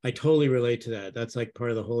totally relate to that. That's like part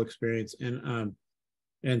of the whole experience.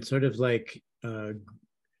 And sort of like,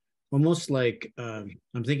 almost like,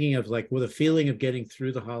 I'm thinking of like with a feeling of getting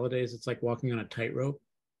through the holidays, it's like walking on a tightrope,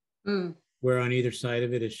 where on either side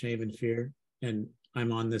of it is shame and fear. And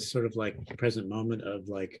I'm on this sort of like present moment of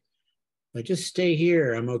like just stay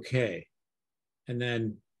here, I'm okay. And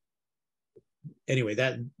then anyway,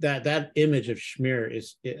 that image of schmear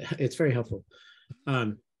it's very helpful.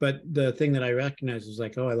 But the thing that I recognize is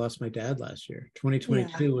like, oh, I lost my dad last year.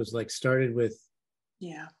 2022 was like started with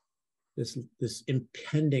this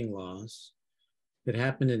impending loss that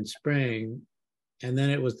happened in spring, and then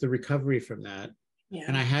it was the recovery from that.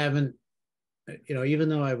 And I haven't, you know, even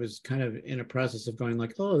though I was kind of in a process of going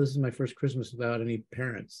like, oh, this is my first Christmas without any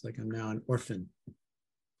parents, like I'm now an orphan,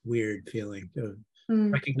 weird feeling of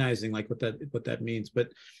recognizing like what that means. But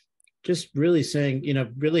just really saying, you know,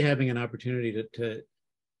 really having an opportunity to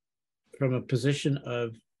from a position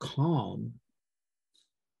of calm,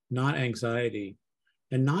 not anxiety,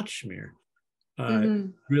 and not schmear,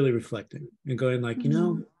 really reflecting and going like, you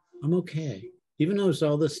know, I'm okay. Even though there's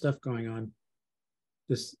all this stuff going on,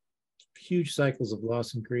 this huge cycles of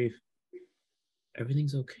loss and grief,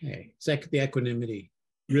 everything's okay. It's like the equanimity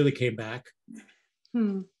really came back.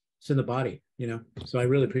 It's in the body, you know? So I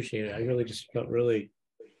really appreciate it. I really just felt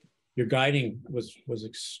your guiding was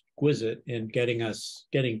exquisite in getting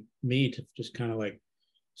me to just kind of like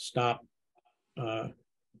stop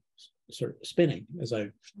sort of spinning as I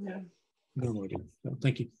normally do. So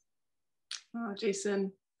thank you. Oh,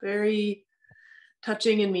 Jason, very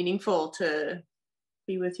touching and meaningful to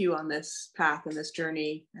be with you on this path and this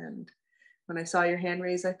journey. And when I saw your hand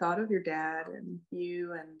raised, I thought of your dad and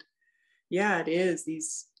you, and yeah, it is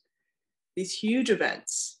these huge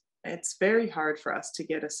events. It's very hard for us to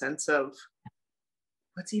get a sense of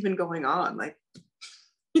what's even going on? Like,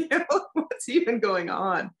 you know, what's even going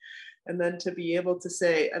on? And then to be able to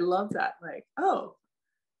say, I love that, like, oh,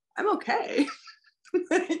 I'm okay.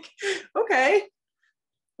 Like, okay.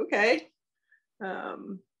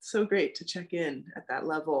 So great to check in at that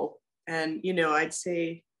level. And, you know, I'd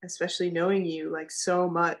say, especially knowing you, like, so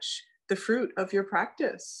much the fruit of your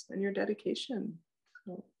practice and your dedication.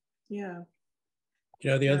 So, yeah.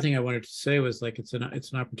 Yeah, the other thing I wanted to say was, like, it's an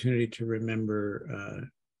opportunity to remember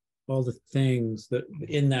all the things that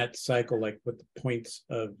in that cycle, like what the points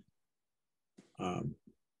of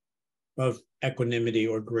equanimity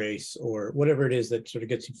or grace or whatever it is that sort of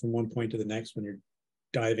gets you from one point to the next when you're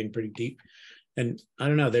diving pretty deep. And I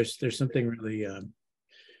don't know, there's something really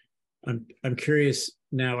I'm curious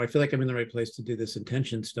now. I feel like I'm in the right place to do this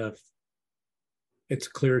intention stuff. It's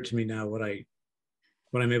clearer to me now what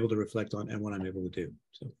I'm able to reflect on and what I'm able to do.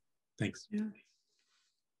 So thanks. Yeah.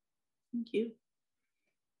 Thank you.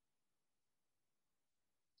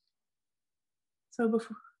 So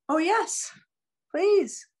before, oh yes,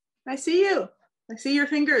 please. I see you. I see your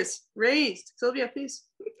fingers raised. Sylvia, please.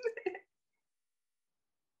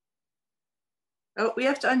 Oh, we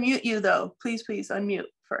have to unmute you though. Please unmute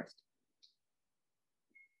first.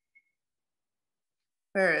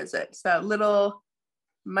 Where is it? It's that little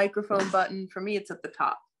microphone button. For me, it's at the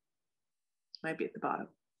top. Might be at the bottom.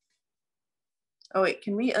 Oh wait,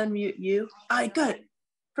 can we unmute you? All right, good.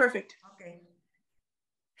 Perfect. Okay.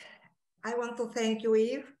 I want to thank you,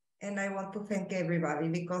 Eve, and I want to thank everybody,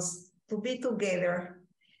 because to be together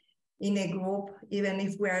in a group, even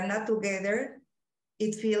if we are not together,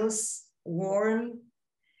 it feels warm.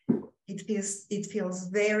 It feels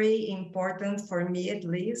very important for me, at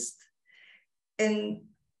least. And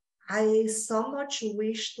I so much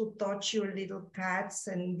wish to touch your little cats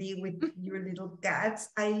and be with your little cats.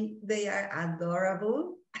 They are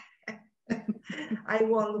adorable. I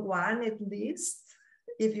want one at least,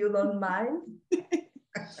 if you don't mind.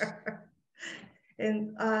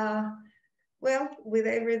 And well, with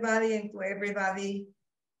everybody and to everybody,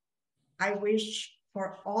 I wish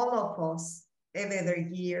for all of us a better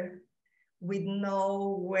year with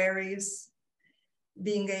no worries,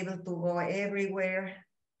 being able to go everywhere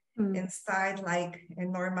and start like a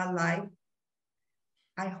normal life.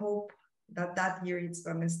 I hope that year it's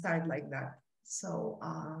gonna start like that. So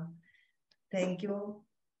thank you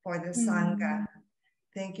for the Sangha.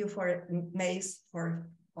 Thank you for Mace for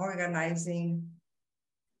organizing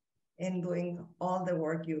and doing all the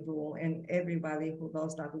work you do, and everybody who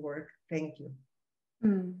does that work. Thank you.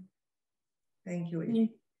 Thank you.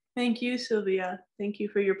 Thank you, Sylvia. Thank you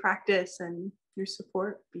for your practice and your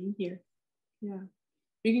support being here. Yeah.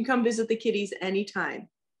 You can come visit the kitties anytime.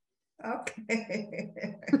 Okay.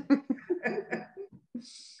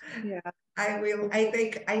 Yeah. I will. I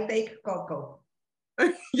take Coco.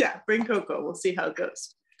 Yeah, bring Coco. We'll see how it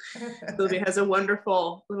goes. Sylvia has a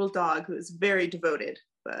wonderful little dog who is very devoted,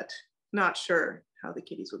 but not sure how the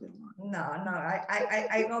kitties will get along. No,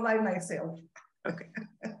 I go by myself. Okay,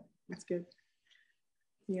 that's good.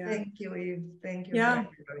 Yeah. Thank you, Eve. Thank you.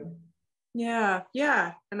 Yeah.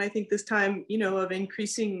 Yeah. And I think this time, you know, of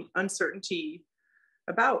increasing uncertainty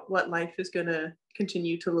about what life is going to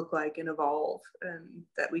continue to look like and evolve, and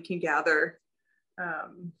that we can gather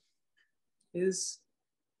is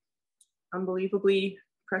unbelievably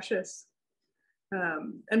precious.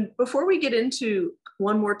 And before we get into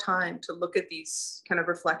one more time to look at these kind of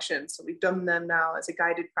reflections, so we've done them now as a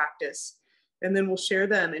guided practice, and then we'll share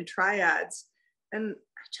them in triads. And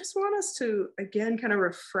I just want us to, again, kind of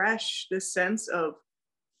refresh this sense of,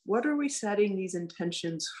 what are we setting these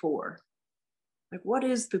intentions for? Like, what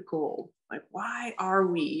is the goal? Like, why are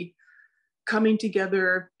we coming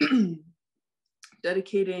together,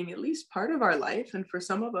 dedicating at least part of our life, and for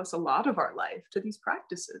some of us, a lot of our life, to these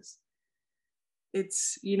practices?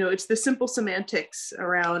 It's, you know, it's the simple semantics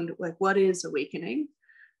around, like, what is awakening?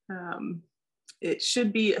 It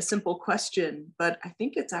should be a simple question, but I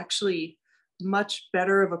think it's actually much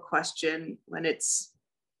better of a question when it's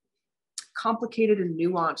complicated and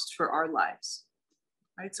nuanced for our lives,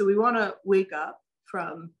 right? So we want to wake up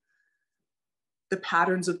from the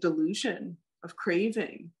patterns of delusion, of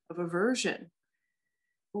craving, of aversion.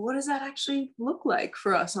 Well, what does that actually look like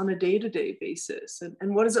for us on a day-to-day basis?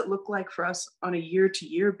 And what does it look like for us on a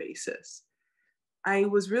year-to-year basis? I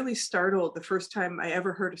was really startled the first time I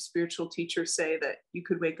ever heard a spiritual teacher say that you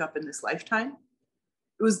could wake up in this lifetime.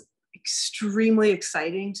 It was extremely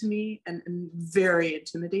exciting to me and very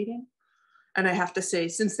intimidating. And I have to say,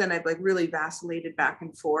 since then, I've like really vacillated back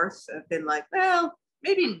and forth. I've been like, well,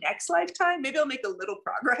 maybe next lifetime, maybe I'll make a little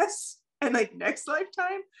progress. And like next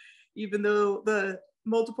lifetime, even though the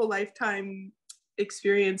multiple lifetime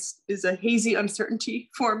experience is a hazy uncertainty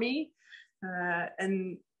for me.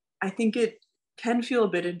 And I think it can feel a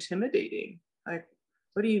bit intimidating. Like,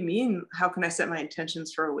 what do you mean? How can I set my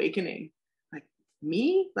intentions for awakening? Like,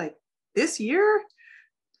 me? Like, this year?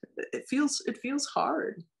 It feels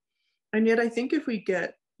hard. And yet I think if we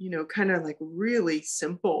get, kind of like really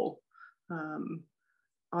simple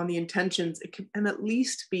on the intentions, it can at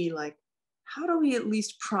least be like, how do we at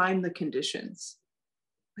least prime the conditions?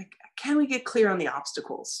 Like, can we get clear on the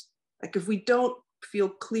obstacles? Like, if we don't feel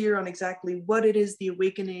clear on exactly what it is the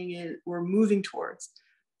awakening we're moving towards,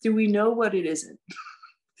 do we know what it isn't?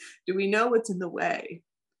 Do we know what's in the way?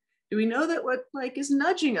 Do we know that what like is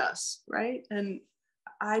nudging us, right? And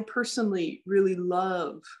I personally really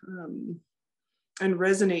love and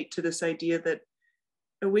resonate to this idea that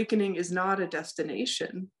awakening is not a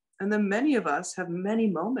destination. And then many of us have many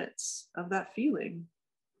moments of that feeling,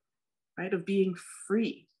 right? Of being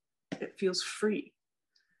free. It feels free.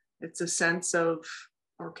 It's a sense of,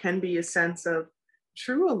 or can be a sense of,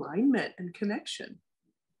 true alignment and connection,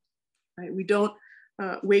 right? We don't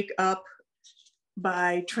wake up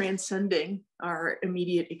by transcending our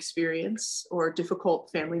immediate experience or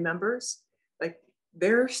difficult family members. Like,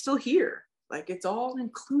 they're still here. Like, it's all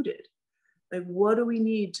included. Like, what do we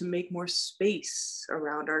need to make more space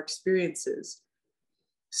around our experiences?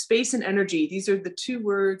 Space and energy, these are the two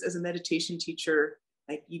words as a meditation teacher,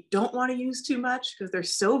 like, you don't want to use too much because they're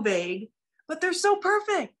so vague, but they're so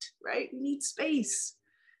perfect, right? We need space,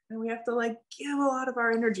 and we have to like give a lot of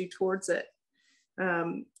our energy towards it.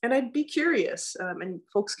 And I'd be curious, and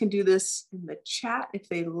folks can do this in the chat if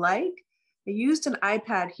they like. I used an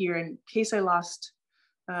iPad here in case I lost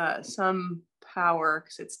some power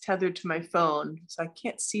because it's tethered to my phone, so I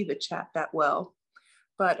can't see the chat that well.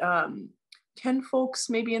 But can folks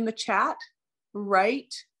maybe in the chat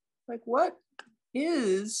write, like, what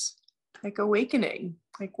is like awakening?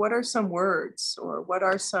 Like, what are some words, or what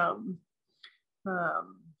are some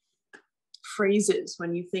phrases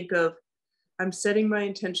when you think of, I'm setting my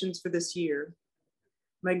intentions for this year.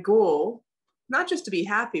 My goal, not just to be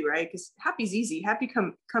happy, right? Because happy's easy. Happy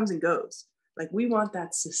comes and goes. Like, we want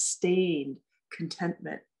that sustained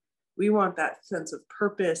contentment. We want that sense of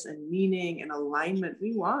purpose and meaning and alignment.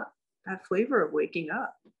 We want that flavor of waking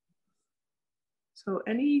up. So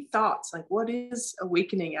any thoughts, like, what is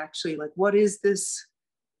awakening actually? Like, what is this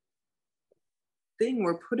thing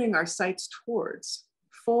we're putting our sights towards?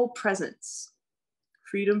 Full presence,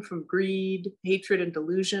 freedom from greed, hatred, and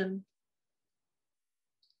delusion.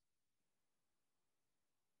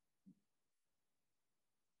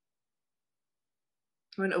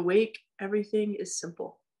 When awake, everything is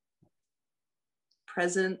simple.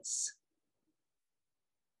 Presence.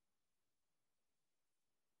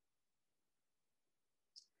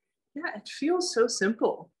 Yeah, it feels so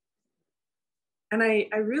simple. And I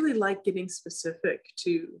really like getting specific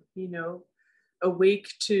to, awake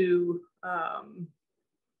to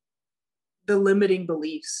the limiting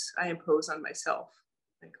beliefs I impose on myself.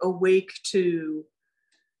 Like, awake to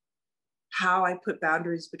how I put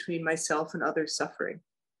boundaries between myself and others suffering,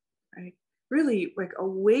 right? Really, like,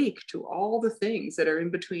 awake to all the things that are in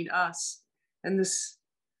between us and this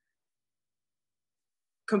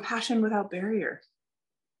compassion without barrier.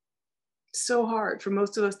 So hard for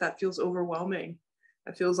most of us. That feels overwhelming.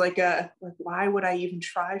 That feels like why would I even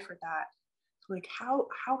try for that? Like, how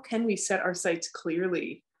can we set our sights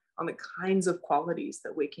clearly on the kinds of qualities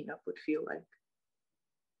that waking up would feel like?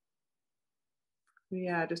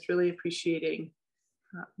 Yeah, just really appreciating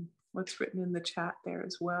what's written in the chat there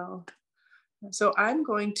as well. So I'm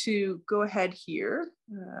going to go ahead here,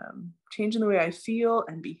 changing the way I feel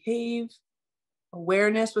and behave,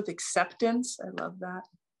 awareness with acceptance. I love that.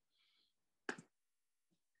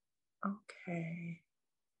 Okay.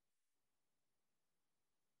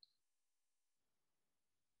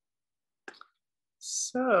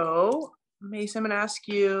 So, Mace, I'm going to ask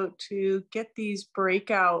you to get these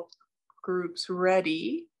breakout groups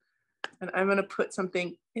ready. And I'm going to put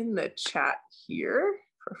something in the chat here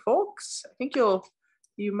for folks. I think you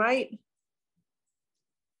might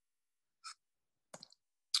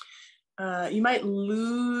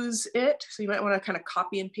lose it. So you might want to kind of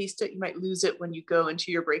copy and paste it. You might lose it when you go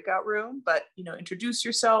into your breakout room, but introduce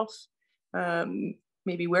yourself,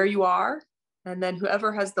 maybe where you are, and then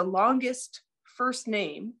whoever has the longest first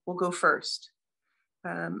name will go first.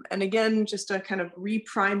 And again, just a kind of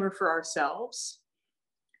re-primer for ourselves.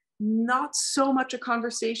 Not so much a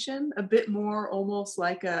conversation, a bit more almost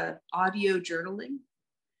like a audio journaling.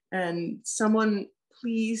 And someone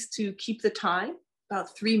please to keep the time,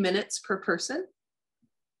 about 3 minutes per person.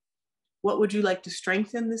 What would you like to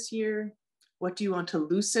strengthen this year? What do you want to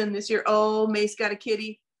loosen this year? Oh, Mace got a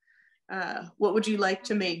kitty. What would you like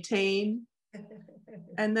to maintain?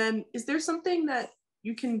 And then is there something that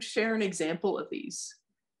you can share an example of these?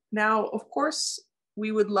 Now, of course,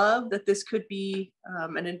 we would love that this could be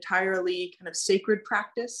an entirely kind of sacred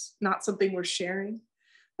practice, not something we're sharing.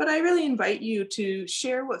 But I really invite you to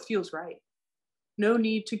share what feels right. No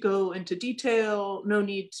need to go into detail, no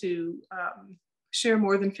need to share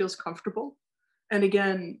more than feels comfortable. And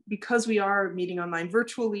again, because we are meeting online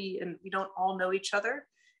virtually and we don't all know each other,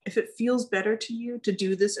 if it feels better to you to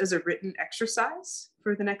do this as a written exercise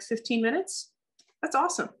for the next 15 minutes, that's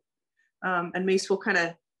awesome. And Mace will kind of,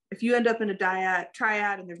 if you end up in a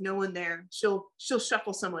triad and there's no one there, she'll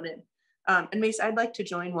shuffle someone in. And Mace, I'd like to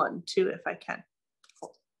join one too, if I can.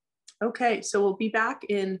 Okay, so we'll be back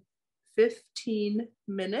in 15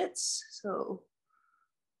 minutes. So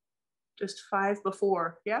just 5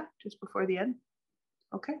 before, yeah, just before the end.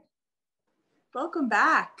 Okay. Welcome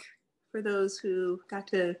back for those who got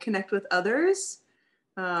to connect with others.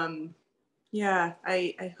 Yeah,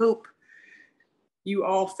 I hope you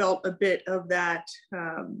all felt a bit of that,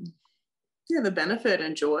 yeah, the benefit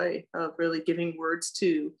and joy of really giving words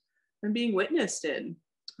to and being witnessed in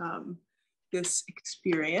this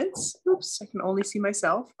experience. Oops, I can only see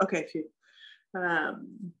myself. Okay, phew.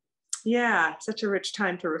 Yeah, such a rich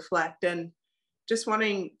time to reflect, and just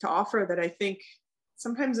wanting to offer that I think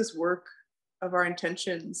sometimes this work of our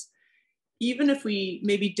intentions, even if we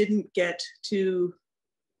maybe didn't get to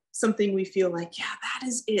something we feel like, yeah, that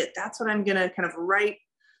is it. That's what I'm gonna kind of write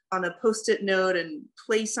on a Post-it note and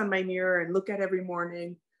place on my mirror and look at every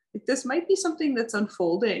morning. Like, this might be something that's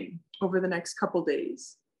unfolding over the next couple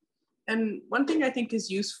days. And one thing I think is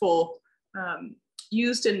useful,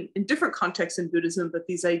 used in different contexts in Buddhism, but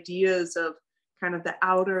these ideas of kind of the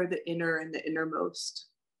outer, the inner, and the innermost.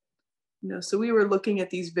 You know, so we were looking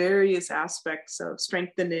at these various aspects of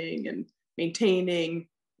strengthening and maintaining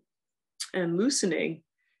and loosening,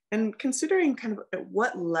 and considering kind of at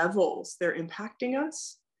what levels they're impacting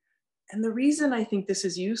us. And the reason I think this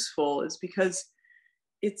is useful is because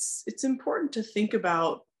it's important to think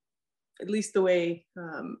about, at least the way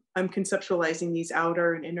I'm conceptualizing these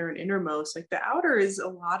outer and inner and innermost. Like, the outer is a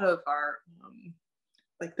lot of our,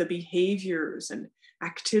 like, the behaviors and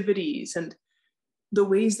activities and the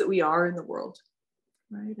ways that we are in the world,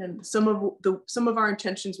 right? And some of our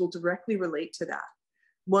intentions will directly relate to that.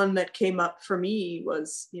 One that came up for me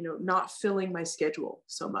was, you know, not filling my schedule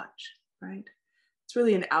so much, right? It's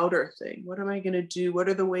really an outer thing. What am I going to do? What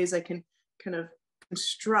are the ways I can kind of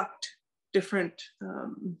construct different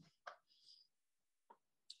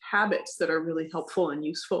habits that are really helpful and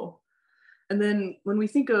useful? And then when we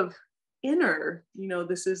think of inner, you know,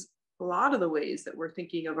 this is a lot of the ways that we're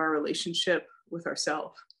thinking of our relationship with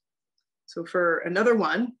ourselves. So for another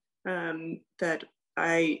one that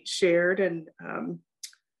I shared and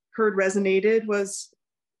heard resonated was,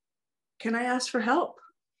 can I ask for help?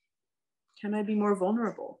 Can I be more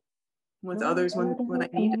vulnerable with others when I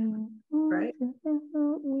need it, right?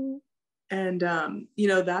 And you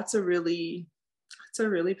know, that's a really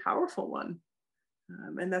powerful one.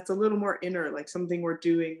 And that's a little more inner, like something we're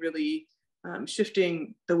doing, really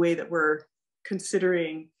shifting the way that we're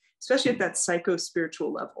considering, especially at that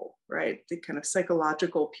psycho-spiritual level, right? The kind of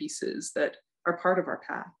psychological pieces that are part of our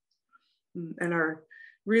path and are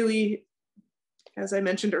really, as I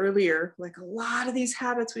mentioned earlier, like a lot of these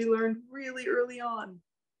habits we learned really early on.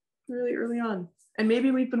 And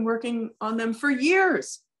maybe we've been working on them for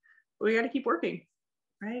years, but we got to keep working,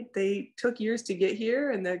 right? They took years to get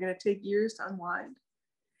here and they're going to take years to unwind.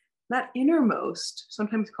 That innermost,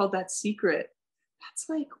 sometimes called that secret, that's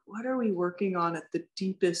like, what are we working on at the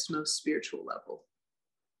deepest, most spiritual level?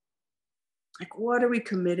 Like, what are we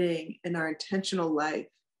committing in our intentional life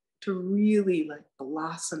to really like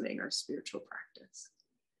blossoming our spiritual practice?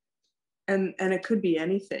 And it could be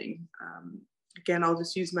anything. Again, I'll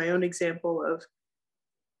just use my own example of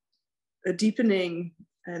a deepening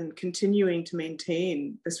and continuing to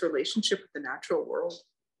maintain this relationship with the natural world.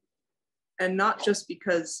 And not just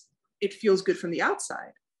because it feels good from the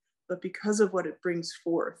outside, but because of what it brings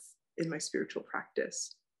forth in my spiritual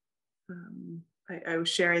practice. I was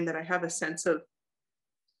sharing that I have a sense of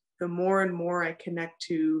the more and more I connect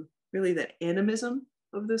to really the animism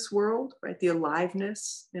of this world, right? The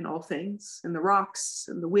aliveness in all things, in the rocks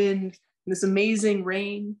and the wind, and this amazing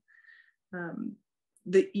rain,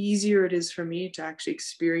 the easier it is for me to actually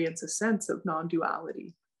experience a sense of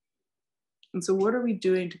non-duality. And so what are we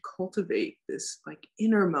doing to cultivate this like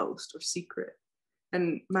innermost or secret?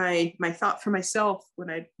 And my thought for myself, when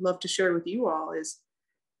I'd love to share with you all, is,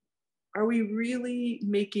 are we really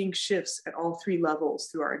making shifts at all 3 levels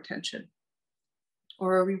through our intention?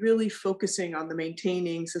 Or are we really focusing on the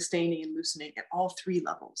maintaining, sustaining, and loosening at all three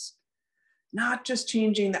levels? Not just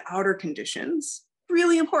changing the outer conditions,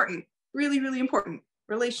 really important, really, really important.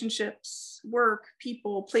 Relationships, work,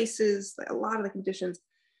 people, places, a lot of the conditions.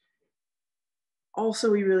 Also,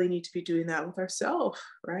 we really need to be doing that with ourselves,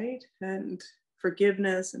 right? And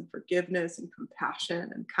forgiveness and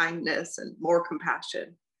compassion and kindness and more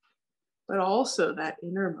compassion. But also that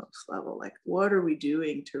innermost level, like what are we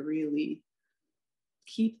doing to really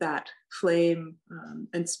keep that flame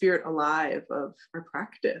and spirit alive of our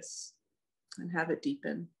practice and have it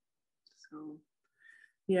deepen? So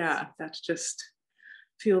yeah, that's just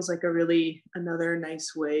feels like a really another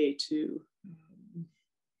nice way to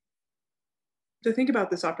think about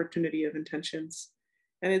this opportunity of intentions.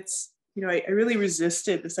 And it's, you know, I really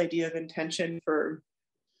resisted this idea of intention for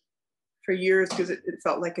years because it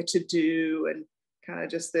felt like a to-do and kind of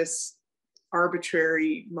just this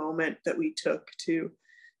arbitrary moment that we took to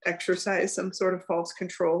exercise some sort of false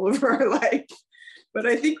control over our life. But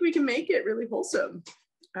I think we can make it really wholesome.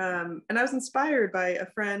 And I was inspired by a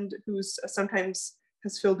friend who's sometimes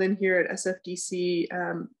has filled in here at SFDC,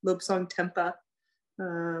 Lobsang Tempa,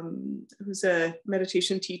 who's a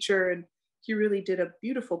meditation teacher. And he really did a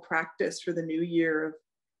beautiful practice for the new year of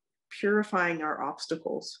purifying our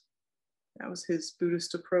obstacles. That was his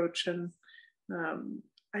Buddhist approach. And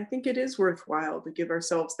I think it is worthwhile to give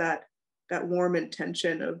ourselves that warm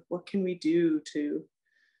intention of what can we do to,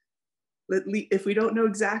 if we don't know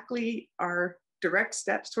exactly our direct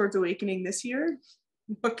steps towards awakening this year,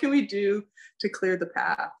 what can we do to clear the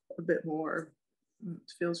path a bit more? It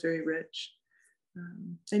feels very rich.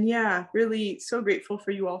 And yeah, really so grateful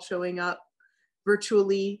for you all showing up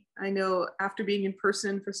virtually. I know after being in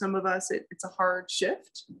person for some of us, it's a hard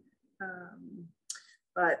shift,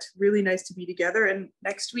 but really nice to be together. And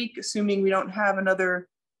next week, assuming we don't have another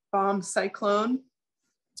bomb cyclone,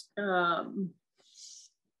 I'll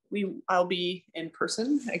be in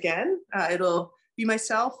person again. It'll be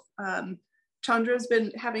myself. Chandra's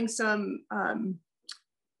been having some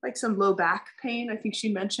some low back pain. I think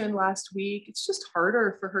she mentioned last week. It's just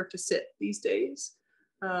harder for her to sit these days.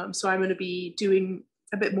 So I'm going to be doing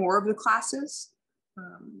a bit more of the classes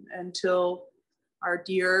until our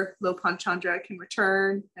dear Lopan Chandra can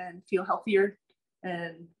return and feel healthier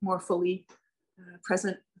and more fully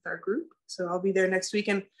present with our group. So I'll be there next week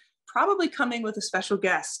and probably coming with a special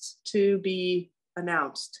guest to be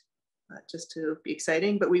announced, just to be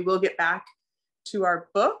exciting. But we will get back to our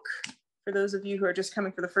book. For those of you who are just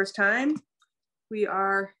coming for the first time, we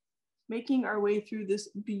are making our way through this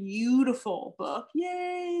beautiful book.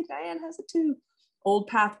 Yay, Diane has it too. Old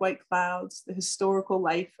Path, White Clouds, the historical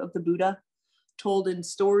life of the Buddha, told in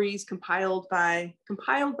stories compiled by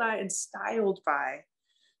and styled by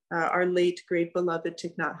our late great beloved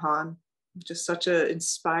Thich Nhat Hanh. Just such an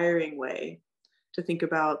inspiring way to think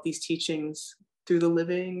about these teachings through the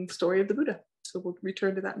living story of the Buddha. So we'll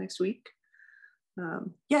return to that next week.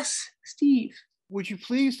 Yes, Steve. Would you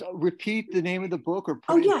please repeat the name of the book or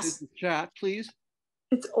put it in the chat, please?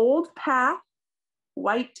 It's Old Path,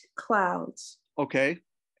 White Clouds. Okay,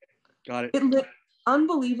 got it.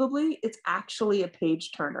 Unbelievably, it's actually a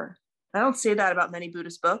page turner. I don't say that about many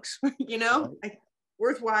Buddhist books, you know,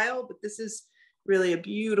 worthwhile, but this is really a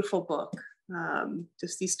beautiful book.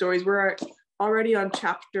 Just these stories. We're already on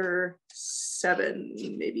chapter 7,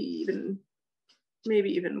 maybe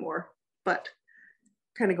even more, but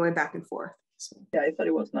kind of going back and forth. So yeah, I thought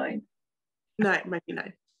it was 9. 9, might be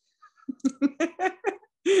 9.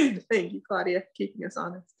 Thank you, Claudia, keeping us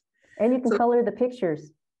honest. And you can color the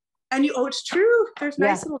pictures. And it's true. There's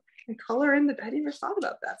nice little color in the. I didn't even thought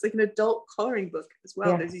about that. It's like an adult coloring book as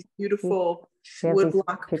well. There's these beautiful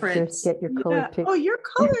woodblock prints. Get your colored pictures. Oh, you're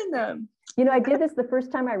coloring them. You know, I did this the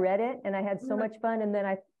first time I read it, and I had so much fun. And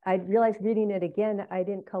then I realized reading it again, I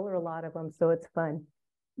didn't color a lot of them, so it's fun.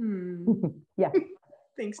 Yeah.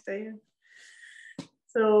 Thanks, Diane.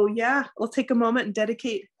 So yeah, we'll take a moment and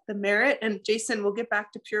dedicate the merit. And Jason, we'll get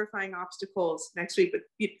back to purifying obstacles next week, but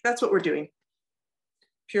that's what we're doing.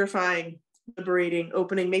 Purifying, liberating,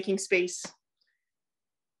 opening, making space.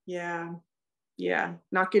 Yeah.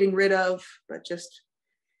 Not getting rid of, but just,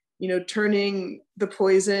 turning the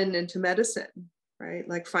poison into medicine, right?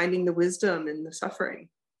 Like finding the wisdom in the suffering.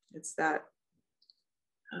 It's that.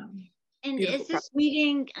 And is this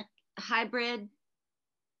meeting a hybrid?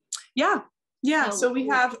 Yeah. So we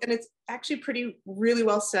have, and it's actually really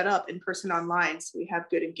well set up in person online. So we have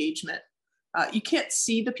good engagement. You can't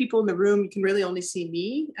see the people in the room. You can really only see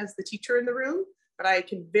me as the teacher in the room, but I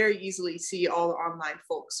can very easily see all the online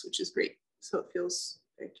folks, which is great. So it feels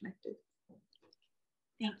very connected.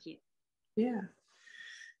 Thank you. Yeah.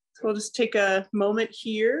 we'll just take a moment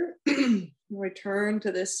here and return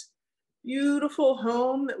to this beautiful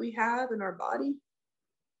home that we have in our body.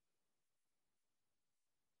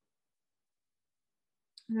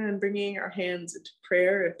 And bringing our hands into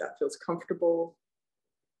prayer if that feels comfortable.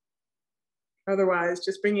 Otherwise,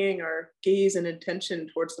 just bringing our gaze and intention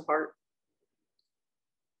towards the heart.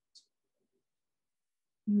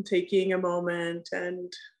 And taking a moment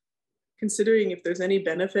and considering if there's any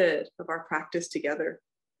benefit of our practice together.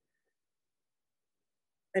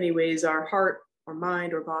 Any ways our heart or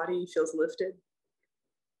mind or body feels lifted.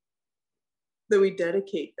 That we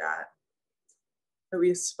dedicate that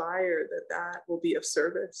we aspire that will be of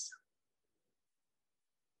service.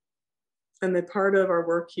 And that part of our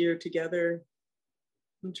work here together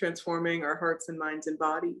in transforming our hearts and minds and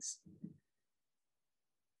bodies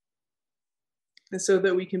and so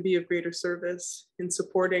that we can be of greater service in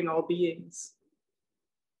supporting all beings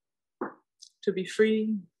to be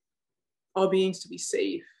free, all beings to be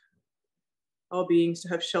safe, all beings to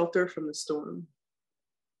have shelter from the storm,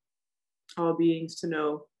 all beings to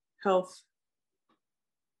know health,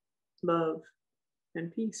 love,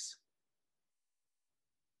 and peace.